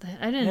friends about that.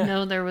 I didn't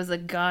know there was a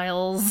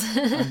Giles.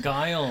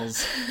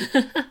 Giles.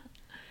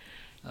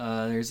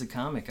 There's a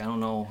comic. I don't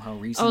know how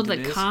recent it is.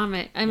 Oh, the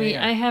comic. I mean,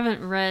 I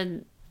haven't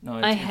read... No,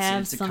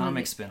 it's a some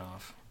comic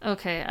spin-off.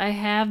 Okay, I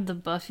have the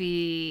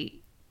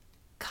Buffy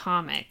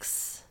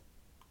comics.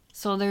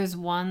 So there's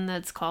one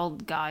that's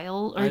called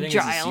Giles, or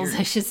Giles,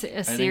 I should say,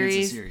 a series. I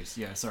think it's a series.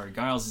 Yeah, sorry.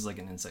 Giles is like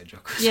an inside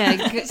joke.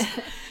 Yeah.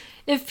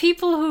 If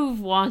people who've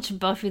watched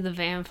Buffy the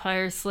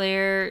Vampire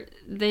Slayer,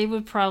 they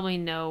would probably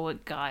know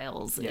what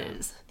Giles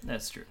is.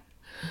 That's true.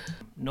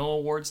 No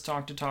awards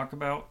to talk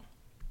about.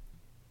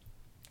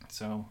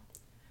 So,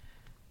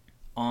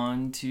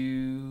 on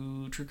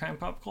to true crime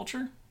pop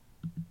culture.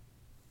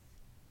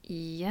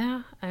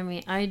 Yeah, I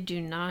mean, I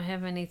do not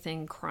have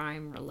anything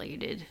crime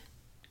related.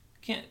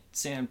 Can't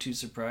say I'm too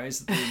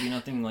surprised that there would be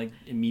nothing like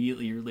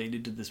immediately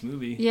related to this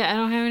movie. Yeah, I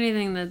don't have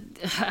anything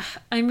that...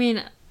 I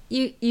mean,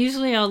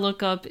 usually I'll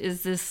look up,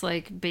 is this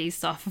like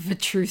based off of a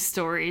true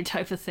story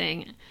type of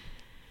thing?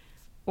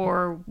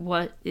 Or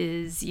what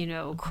is,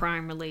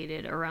 crime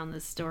related around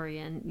this story?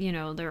 And,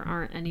 there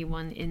aren't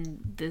anyone in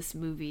this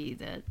movie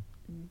that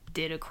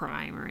did a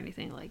crime or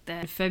anything like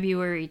that.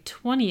 February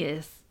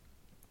 20th,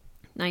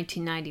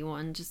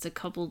 1991, just a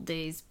couple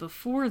days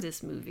before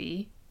this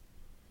movie,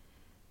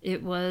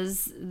 it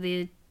was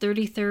the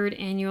 33rd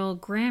annual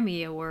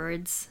Grammy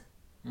Awards.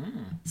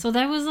 So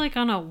that was like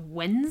on a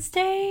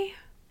Wednesday?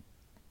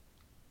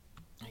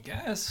 I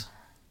guess.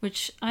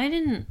 Which I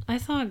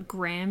thought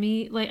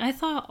Grammy, I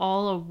thought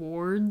all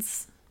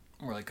awards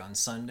were like on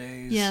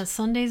Sundays. Yeah,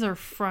 Sundays or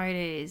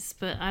Fridays,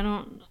 but I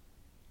don't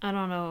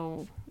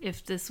know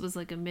if this was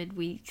like a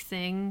midweek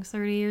thing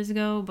 30 years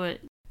ago, but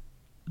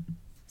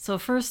so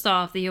first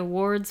off, the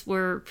awards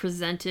were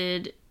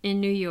presented in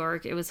New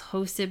York. It was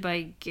hosted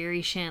by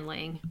Gary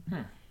Shandling.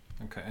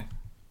 Okay.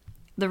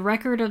 The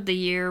record of the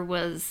year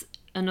was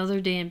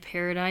Another Day in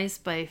Paradise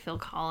by Phil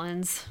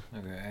Collins.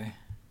 Okay.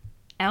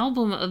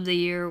 Album of the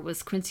year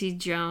was Quincy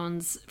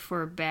Jones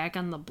for Back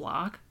on the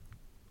Block.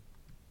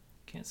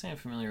 Can't say I'm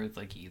familiar with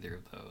like either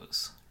of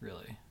those,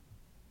 really.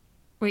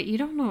 Wait, you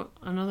don't know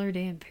Another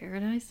Day in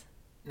Paradise?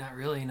 Not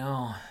really,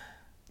 no.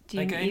 Do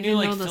you I even knew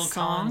like know the Phil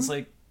song? Collins,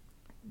 like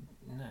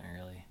not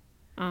really.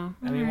 Oh,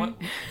 I mean, alright.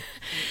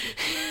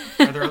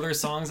 what are there other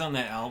songs on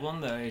that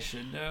album that I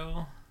should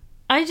know?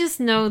 I just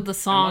know the I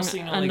song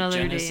mostly know like Another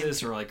Genesis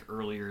Day. or like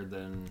earlier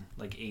than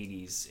like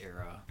 80s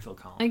era Phil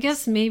Collins. I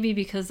guess maybe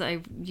because I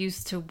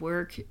used to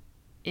work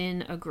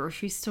in a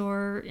grocery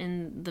store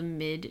in the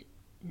mid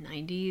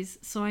 90s,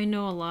 so I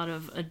know a lot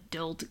of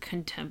adult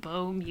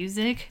contempo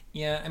music.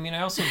 Yeah, I mean,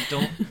 I also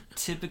don't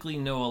typically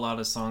know a lot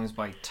of songs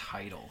by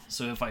title.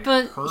 So if I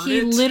But heard he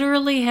it,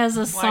 literally has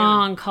a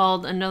song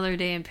called Another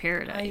Day in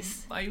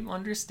Paradise. I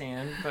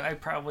understand, but I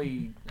don't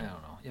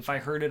know. If I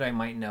heard it, I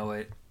might know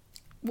it.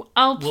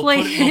 I'll play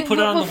We'll put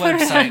it on the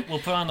website. We'll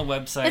put it on the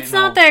website. It's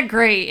not that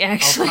great,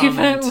 actually. I'll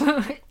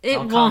but it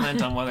I'll won't.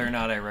 comment on whether or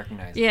not I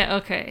recognize it. Yeah,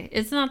 okay.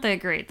 It's not that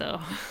great, though.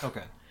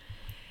 Okay.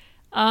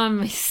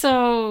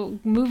 So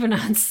moving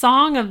on,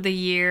 Song of the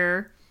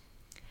Year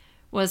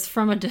was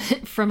From a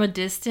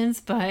Distance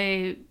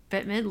by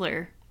Bette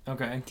Midler.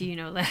 Okay. Do you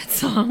know that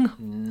song?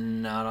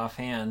 Not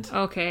offhand.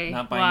 Okay.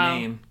 Not by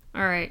name.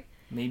 All right.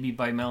 Maybe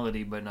by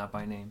melody, but not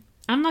by name.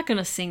 I'm not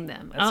gonna sing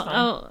them. That's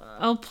fine.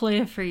 I'll play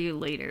it for you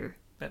later.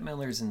 Bette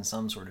Midler's in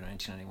some sort of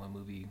 1991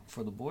 movie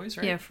For the Boys,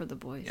 right? Yeah, For the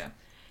Boys. Yeah.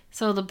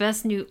 So the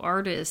best new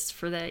artist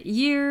for that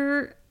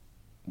year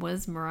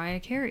was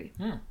Mariah Carey.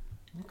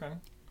 Okay.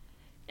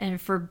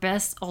 And for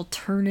best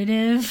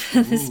alternative,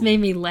 this made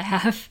me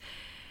laugh.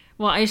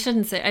 Well, I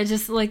shouldn't say. I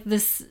just like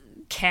this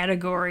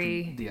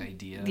category. The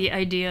idea. The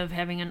idea of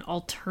having an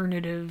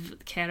alternative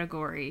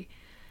category.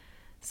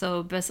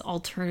 So best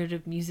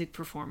alternative music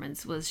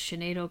performance was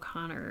Sinead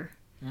O'Connor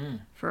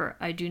for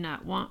I Do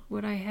Not Want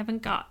What I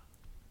Haven't Got.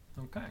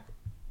 Okay.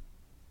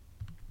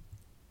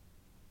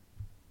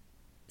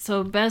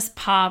 So best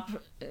pop,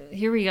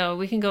 here we go.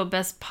 We can go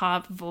best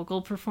pop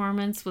vocal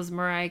performance was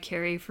Mariah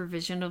Carey for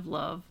Vision of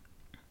Love.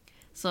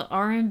 So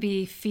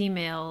R&B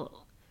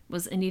female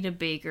was Anita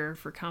Baker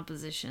for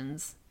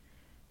Compositions.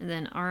 And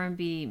then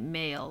R&B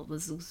male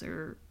was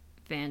Luther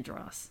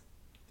Vandross.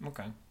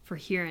 Okay. For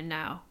Here and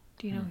Now.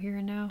 Do you know Here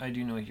and Now? I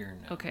do know Here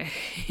and Now. Okay.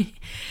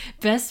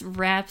 Best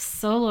rap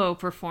solo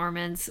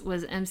performance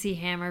was MC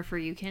Hammer for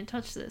You Can't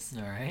Touch This.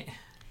 All right.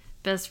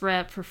 Best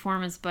rap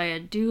performance by a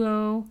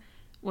duo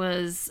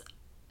was...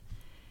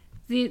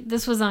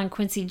 This was on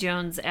Quincy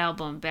Jones'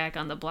 album Back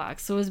on the Block.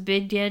 So it was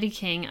Big Daddy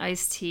King,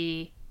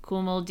 Ice-T,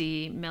 Kool Moe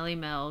Dee, Melly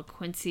Mel,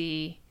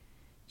 Quincy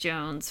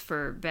Jones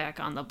for Back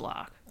on the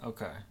Block.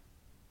 Okay.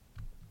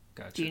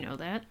 Gotcha. Do you know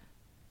that?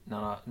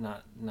 Not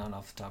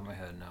off the top of my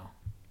head, no.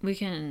 We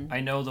can... I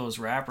know those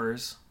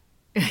rappers,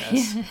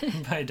 yes,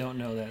 but I don't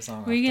know that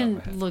song off We the top of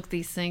my can head. look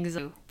these things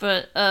up.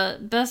 But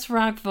Best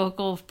Rock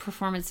Vocal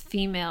Performance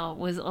Female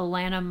was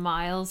Alana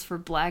Miles for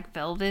Black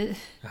Velvet.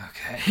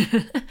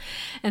 Okay.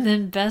 And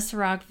then Best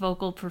Rock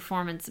Vocal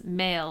Performance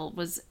Male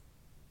was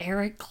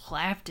Eric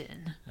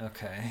Clapton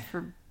Okay.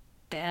 for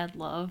Bad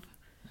Love.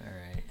 All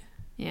right.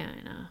 Yeah,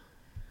 I know.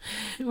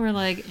 We're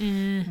like,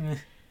 eh.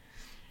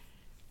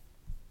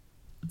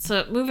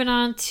 So moving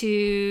on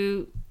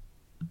to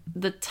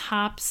the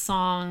top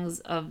songs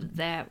of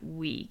that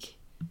week.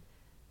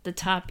 The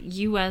top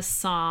U.S.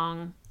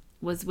 song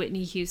was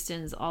Whitney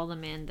Houston's All the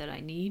Man That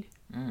I Need.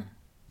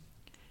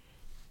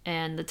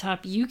 And the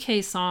top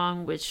UK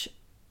song, which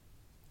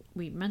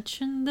we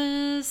mentioned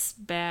this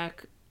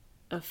back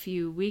a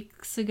few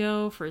weeks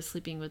ago for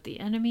Sleeping with the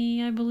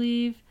Enemy, I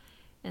believe.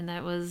 And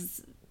that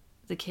was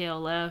the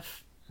KLF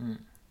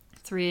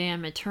 3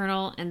 a.m.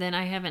 Eternal. And then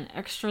I have an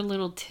extra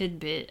little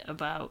tidbit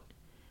about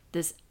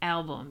this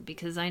album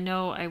because I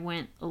know I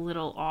went a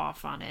little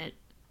off on it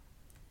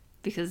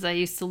because I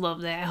used to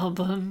love that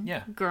album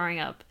growing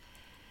up.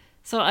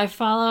 So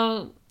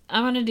I'm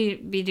going to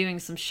be doing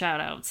some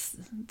shout outs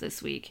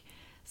this week.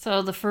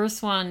 So the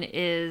first one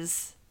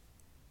is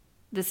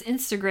this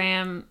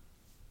Instagram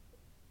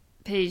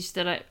page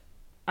that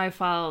I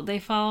followed. They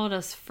followed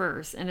us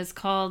first, and it's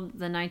called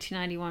the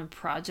 1991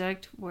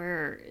 Project,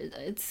 where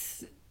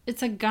it's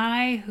a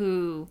guy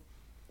who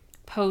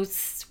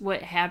posts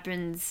what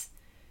happens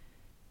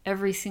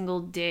every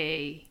single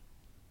day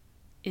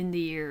in the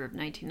year of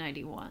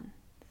 1991.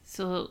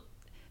 So,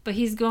 but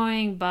he's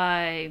going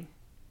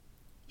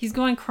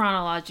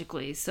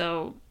chronologically.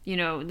 So,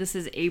 this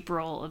is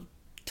April of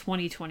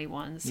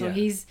 2021. So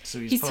he's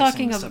posting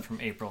talking stuff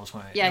from April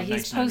 20. Yeah,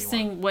 he's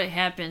posting what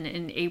happened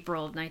in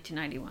April of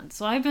 1991.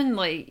 So I've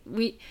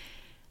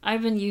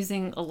been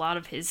using a lot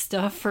of his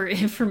stuff for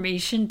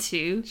information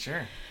too.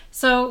 Sure.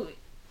 So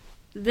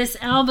this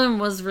album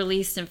was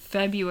released in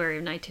February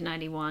of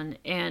 1991,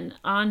 and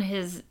on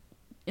his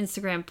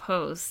Instagram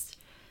post,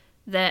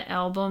 that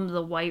album,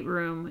 The White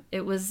Room,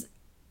 it was,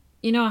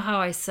 how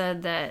I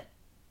said that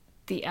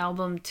the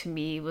album to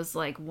me was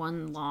like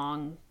one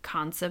long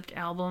concept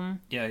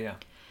album? Yeah.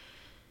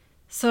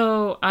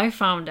 So I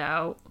found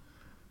out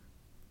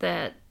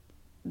that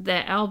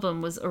that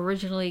album was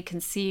originally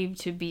conceived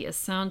to be a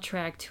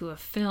soundtrack to a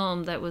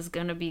film that was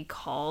going to be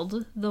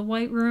called The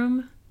White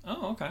Room.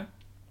 Oh, okay.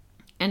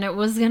 And it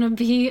was going to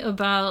be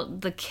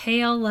about the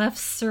KLF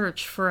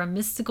search for a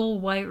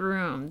mystical white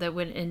room that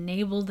would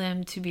enable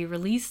them to be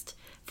released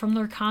from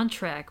their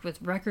contract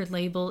with record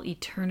label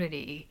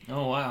Eternity.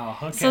 Oh, wow.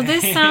 Okay. So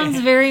this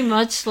sounds very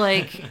much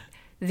like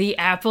The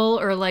Apple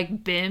or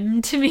like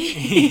BIM to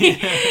me.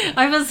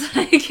 I was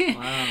like,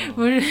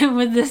 wow.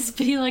 Would this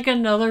be like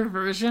another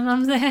version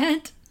of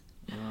that?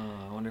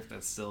 Oh, I wonder if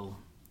that's still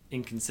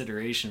in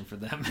consideration for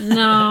them.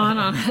 No,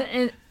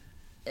 I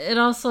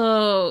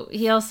don't.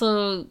 He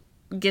also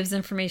gives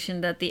information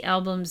that the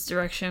album's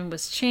direction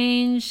was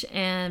changed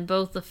and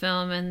both the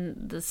film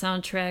and the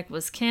soundtrack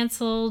was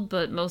canceled,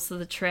 but most of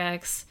the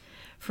tracks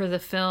for the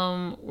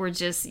film were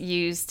just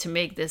used to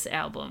make this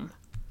album.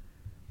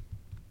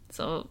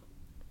 So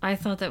I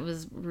thought that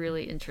was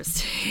really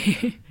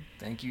interesting.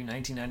 Thank you,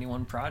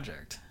 1991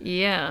 Project.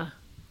 Yeah.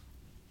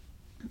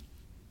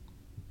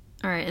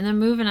 All right, and then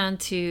moving on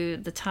to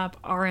the top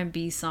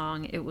R&B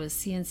song, it was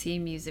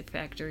CNC Music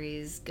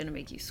Factory's Gonna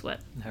Make You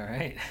Sweat. All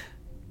right.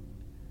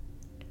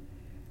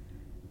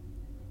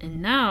 And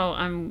now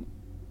I'm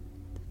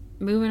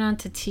moving on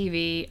to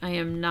TV. I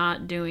am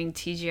not doing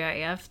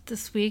TGIF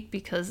this week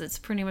because it's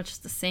pretty much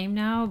the same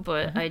now,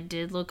 but I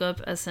did look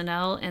up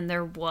SNL and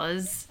there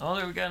was...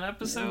 Oh, we got an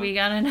episode? We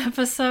got an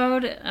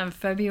episode on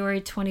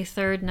February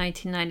 23rd,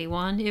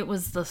 1991. It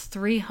was the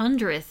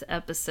 300th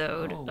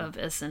episode of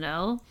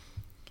SNL.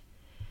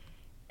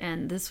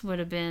 And this would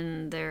have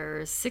been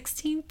their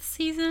 16th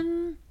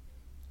season?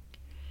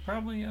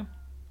 Probably, yeah.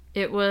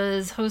 It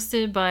was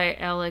hosted by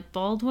Alec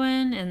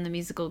Baldwin, and the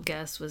musical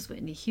guest was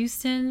Whitney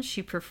Houston.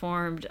 She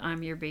performed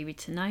 "I'm Your Baby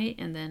Tonight"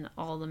 and then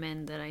 "All the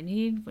Men That I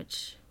Need,"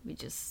 which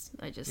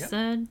I just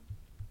said.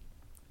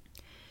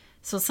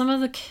 So some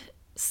of the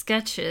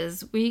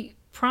sketches we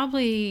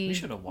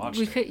should have watched.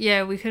 We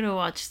could have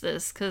watched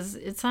this because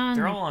it's on.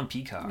 They're all on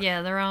Peacock.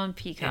 Yeah, they're all on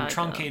Peacock. In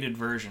truncated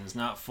versions,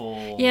 not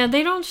full. Yeah,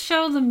 they don't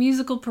show the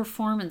musical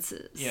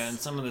performances. Yeah, and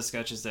some of the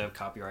sketches that have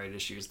copyright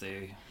issues,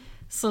 they.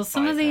 So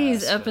some of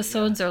these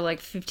episodes are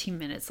like 15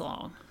 minutes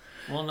long.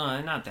 Well,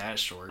 no, not that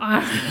short.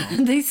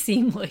 They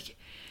seem like...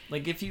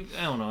 Like if you...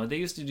 I don't know. They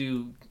used to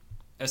do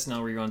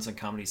SNL reruns on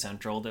Comedy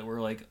Central that were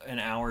like an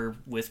hour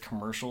with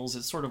commercials.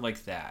 It's sort of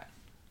like that.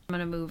 I'm going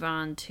to move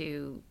on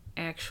to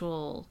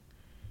actual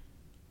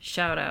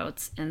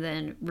shout-outs and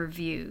then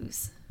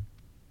reviews.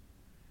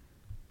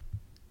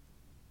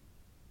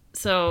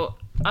 So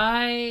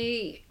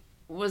I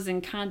was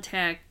in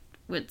contact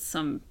with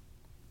some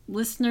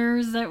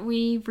listeners that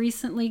we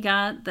recently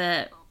got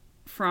that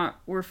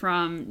were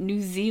from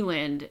New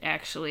Zealand,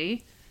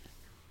 actually.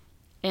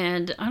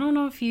 And I don't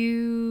know if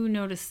you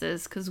noticed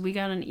this, because we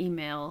got an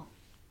email.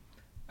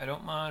 I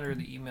don't monitor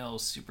the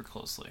emails super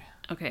closely.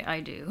 Okay, I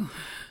do.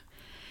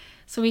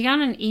 So we got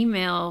an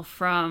email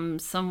from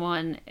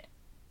someone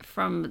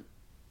from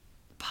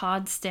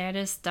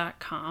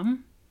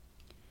podstatus.com.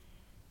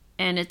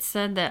 And it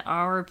said that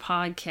our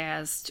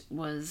podcast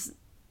was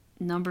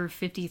number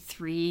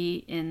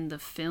 53 in the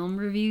film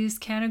reviews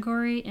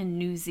category in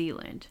New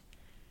Zealand.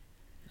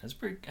 That's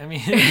pretty, I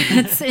mean...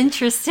 It's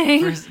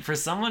interesting. For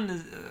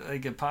someone,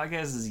 like, a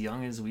podcast as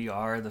young as we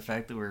are, the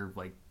fact that we're,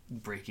 like,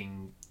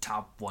 breaking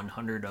top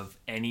 100 of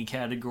any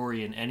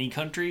category in any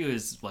country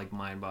is, like,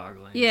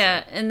 mind-boggling.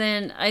 Yeah, so. And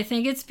then I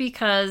think it's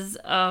because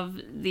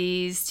of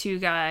these two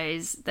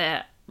guys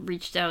that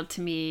reached out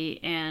to me,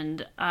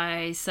 and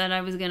I said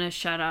I was gonna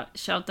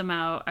shout them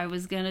out. I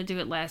was gonna do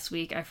it last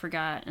week. I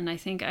forgot, and I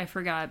think I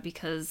forgot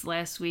because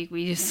last week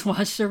we just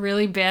watched a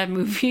really bad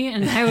movie,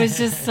 and I was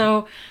just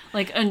so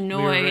like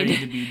annoyed. We were ready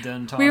to be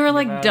done talking. We were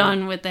like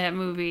done with that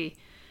movie.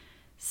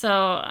 So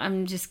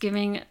I'm just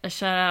giving a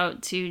shout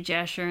out to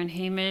Jasher and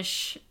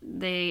Hamish.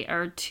 They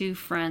are two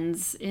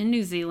friends in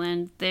New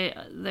Zealand.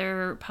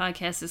 Their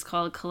podcast is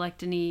called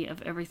Collectany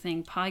of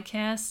Everything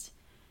Podcast.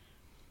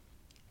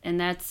 And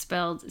that's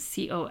spelled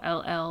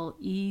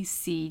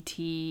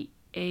COLLECTANEA.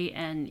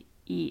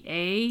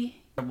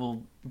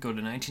 We'll go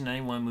to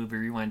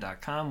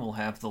 1991movierewind.com. We'll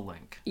have the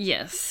link.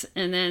 Yes.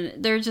 And then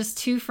they're just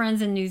two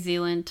friends in New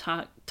Zealand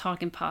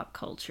talking pop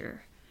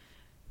culture.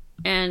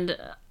 And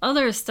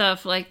other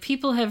stuff, like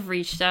people have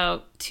reached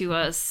out to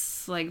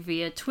us like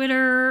via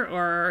Twitter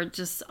or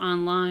just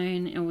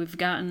online. And we've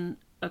gotten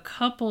a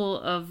couple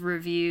of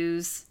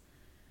reviews.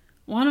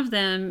 One of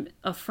them,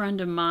 a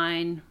friend of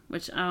mine,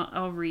 which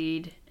I'll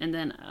read, and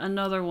then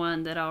another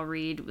one that I'll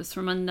read was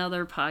from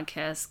another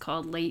podcast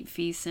called Late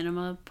Fee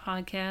Cinema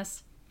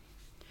Podcast.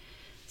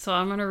 So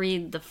I'm going to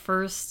read the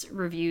first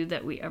review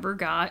that we ever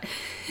got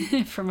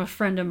from a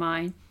friend of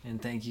mine.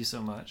 And thank you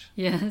so much.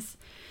 Yes.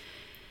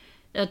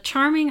 A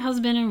charming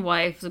husband and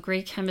wife with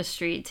great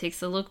chemistry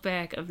takes a look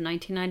back of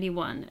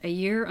 1991, a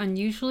year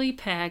unusually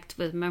packed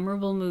with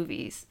memorable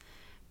movies.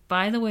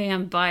 By the way,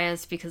 I'm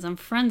biased because I'm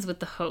friends with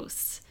the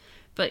hosts.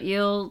 But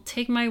you'll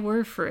take my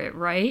word for it,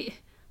 right?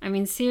 I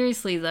mean,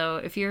 seriously, though,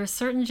 if you're a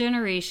certain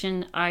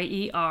generation,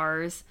 i.e.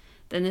 ours,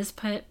 then this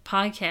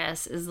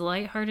podcast is the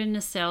lighthearted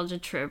nostalgia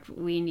trip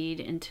we need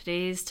in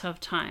today's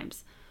tough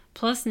times.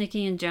 Plus,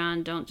 Nikki and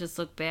John don't just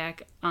look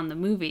back on the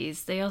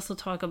movies. They also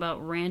talk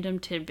about random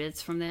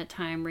tidbits from that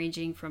time,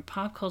 ranging from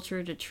pop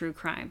culture to true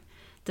crime.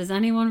 Does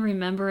anyone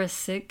remember a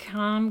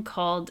sitcom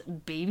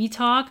called Baby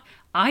Talk?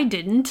 I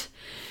didn't.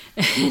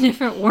 And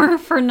if it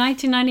weren't for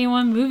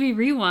 1991 Movie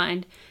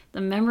Rewind, the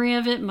memory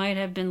of it might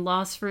have been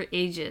lost for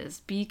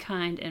ages. Be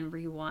kind and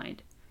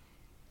rewind.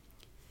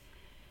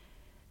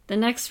 The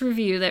next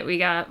review that we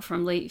got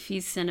from Late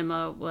Fee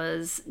Cinema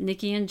was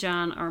Nikki and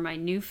John are my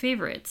new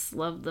favorites.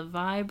 Love the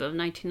vibe of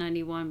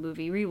 1991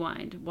 Movie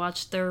Rewind.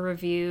 Watched their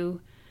review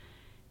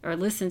or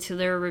listened to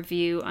their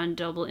review on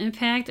Double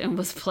Impact and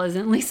was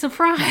pleasantly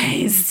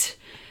surprised.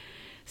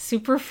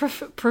 Super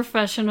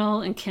professional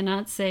and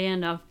cannot say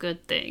enough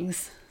good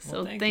things.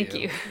 So well, thank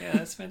you. Yeah,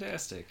 that's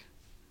fantastic.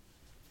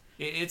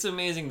 It's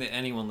amazing that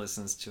anyone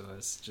listens to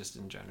us, just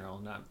in general.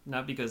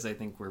 Not because I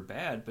think we're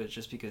bad, but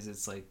just because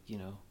it's like, you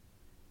know...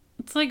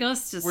 It's like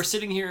us just... We're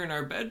sitting here in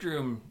our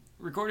bedroom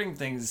recording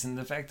things, and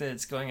the fact that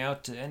it's going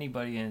out to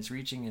anybody and it's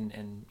reaching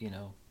and you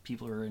know,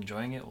 people are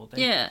enjoying it, well,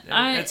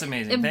 that's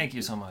amazing. Thank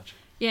you so much.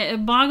 Yeah,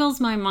 it boggles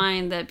my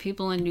mind that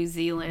people in New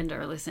Zealand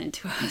are listening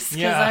to us,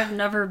 because I've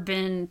never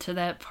been to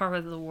that part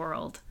of the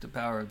world. The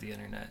power of the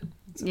internet.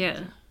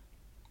 Yeah.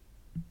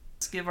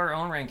 Let's give our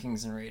own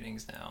rankings and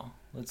ratings now.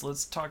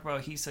 Let's talk about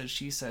He Said,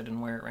 She Said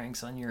and where it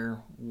ranks on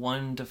your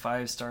 1 to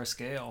 5 star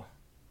scale.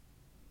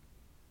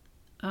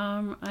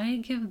 I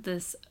give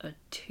this a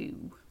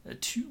 2. A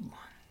 2.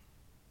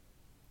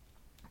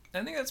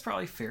 I think that's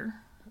probably fair.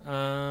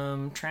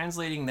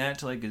 Translating that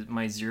to like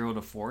my 0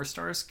 to 4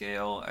 star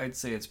scale, I'd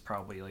say it's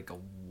probably like a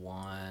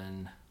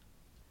 1.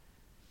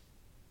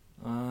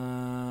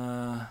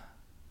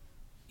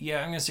 Yeah,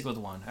 I'm gonna stick with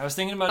 1. I was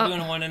thinking about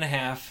doing a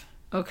 1.5.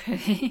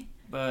 Okay.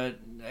 But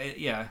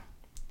yeah,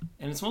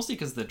 and it's mostly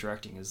because the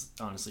directing is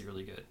honestly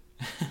really good.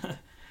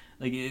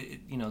 Like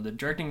you know, the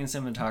directing and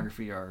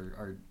cinematography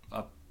are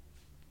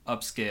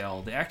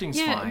upscale. The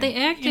acting's fine. The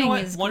acting you know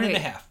what? is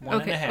 1.5.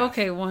 1.5.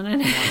 Okay,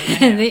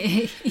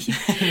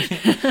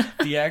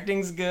 1.5. The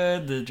acting's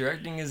good. The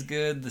directing is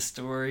good. The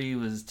story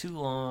was too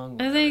long.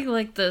 Whatever. I think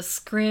like the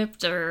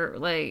script or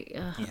like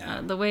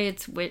the way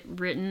it's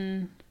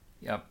written.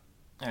 Yep,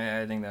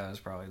 I think that was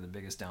probably the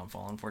biggest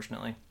downfall,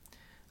 unfortunately.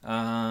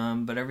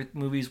 But every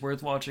movie's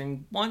worth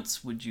watching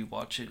once. Would you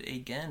watch it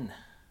again?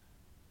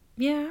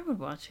 Yeah, I would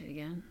watch it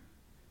again.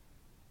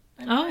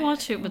 I'll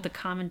watch it with the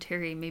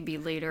commentary maybe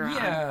later on.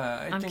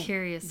 Yeah, I'm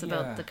curious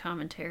about the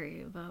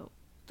commentary about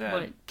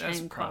what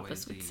Ken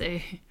Kwapis would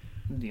say.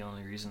 The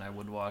only reason I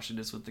would watch it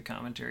is with the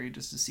commentary,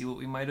 just to see what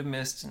we might have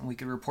missed, and we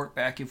could report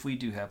back if we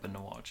do happen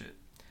to watch it.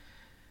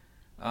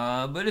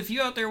 But if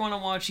you out there want to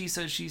watch He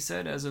Said, She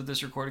Said, as of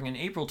this recording in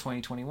April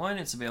 2021,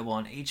 it's available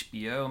on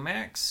HBO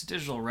Max,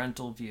 digital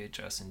rental,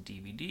 VHS, and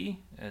DVD.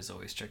 As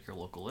always, check your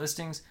local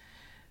listings.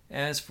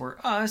 As for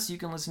us, you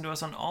can listen to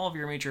us on all of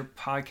your major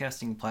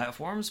podcasting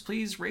platforms.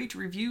 Please rate,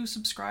 review,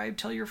 subscribe,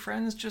 tell your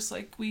friends, just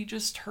like we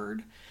just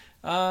heard.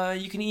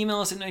 You can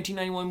email us at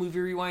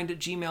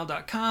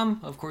 1991movierewind@gmail.com.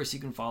 Of course, you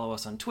can follow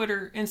us on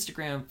Twitter,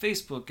 Instagram,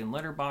 Facebook, and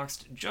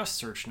Letterboxd. Just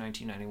search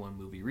 1991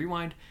 Movie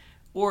Rewind,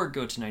 or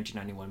go to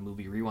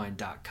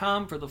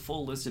 1991movierewind.com for the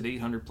full list of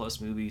 800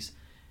 plus movies,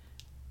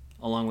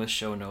 along with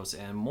show notes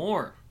and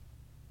more.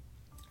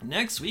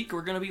 Next week,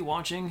 we're going to be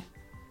watching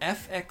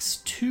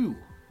FX2,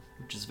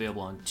 which is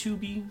available on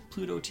Tubi,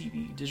 Pluto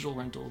TV, digital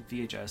rental,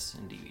 VHS,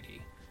 and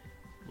DVD.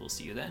 We'll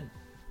see you then.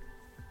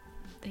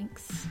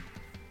 Thanks.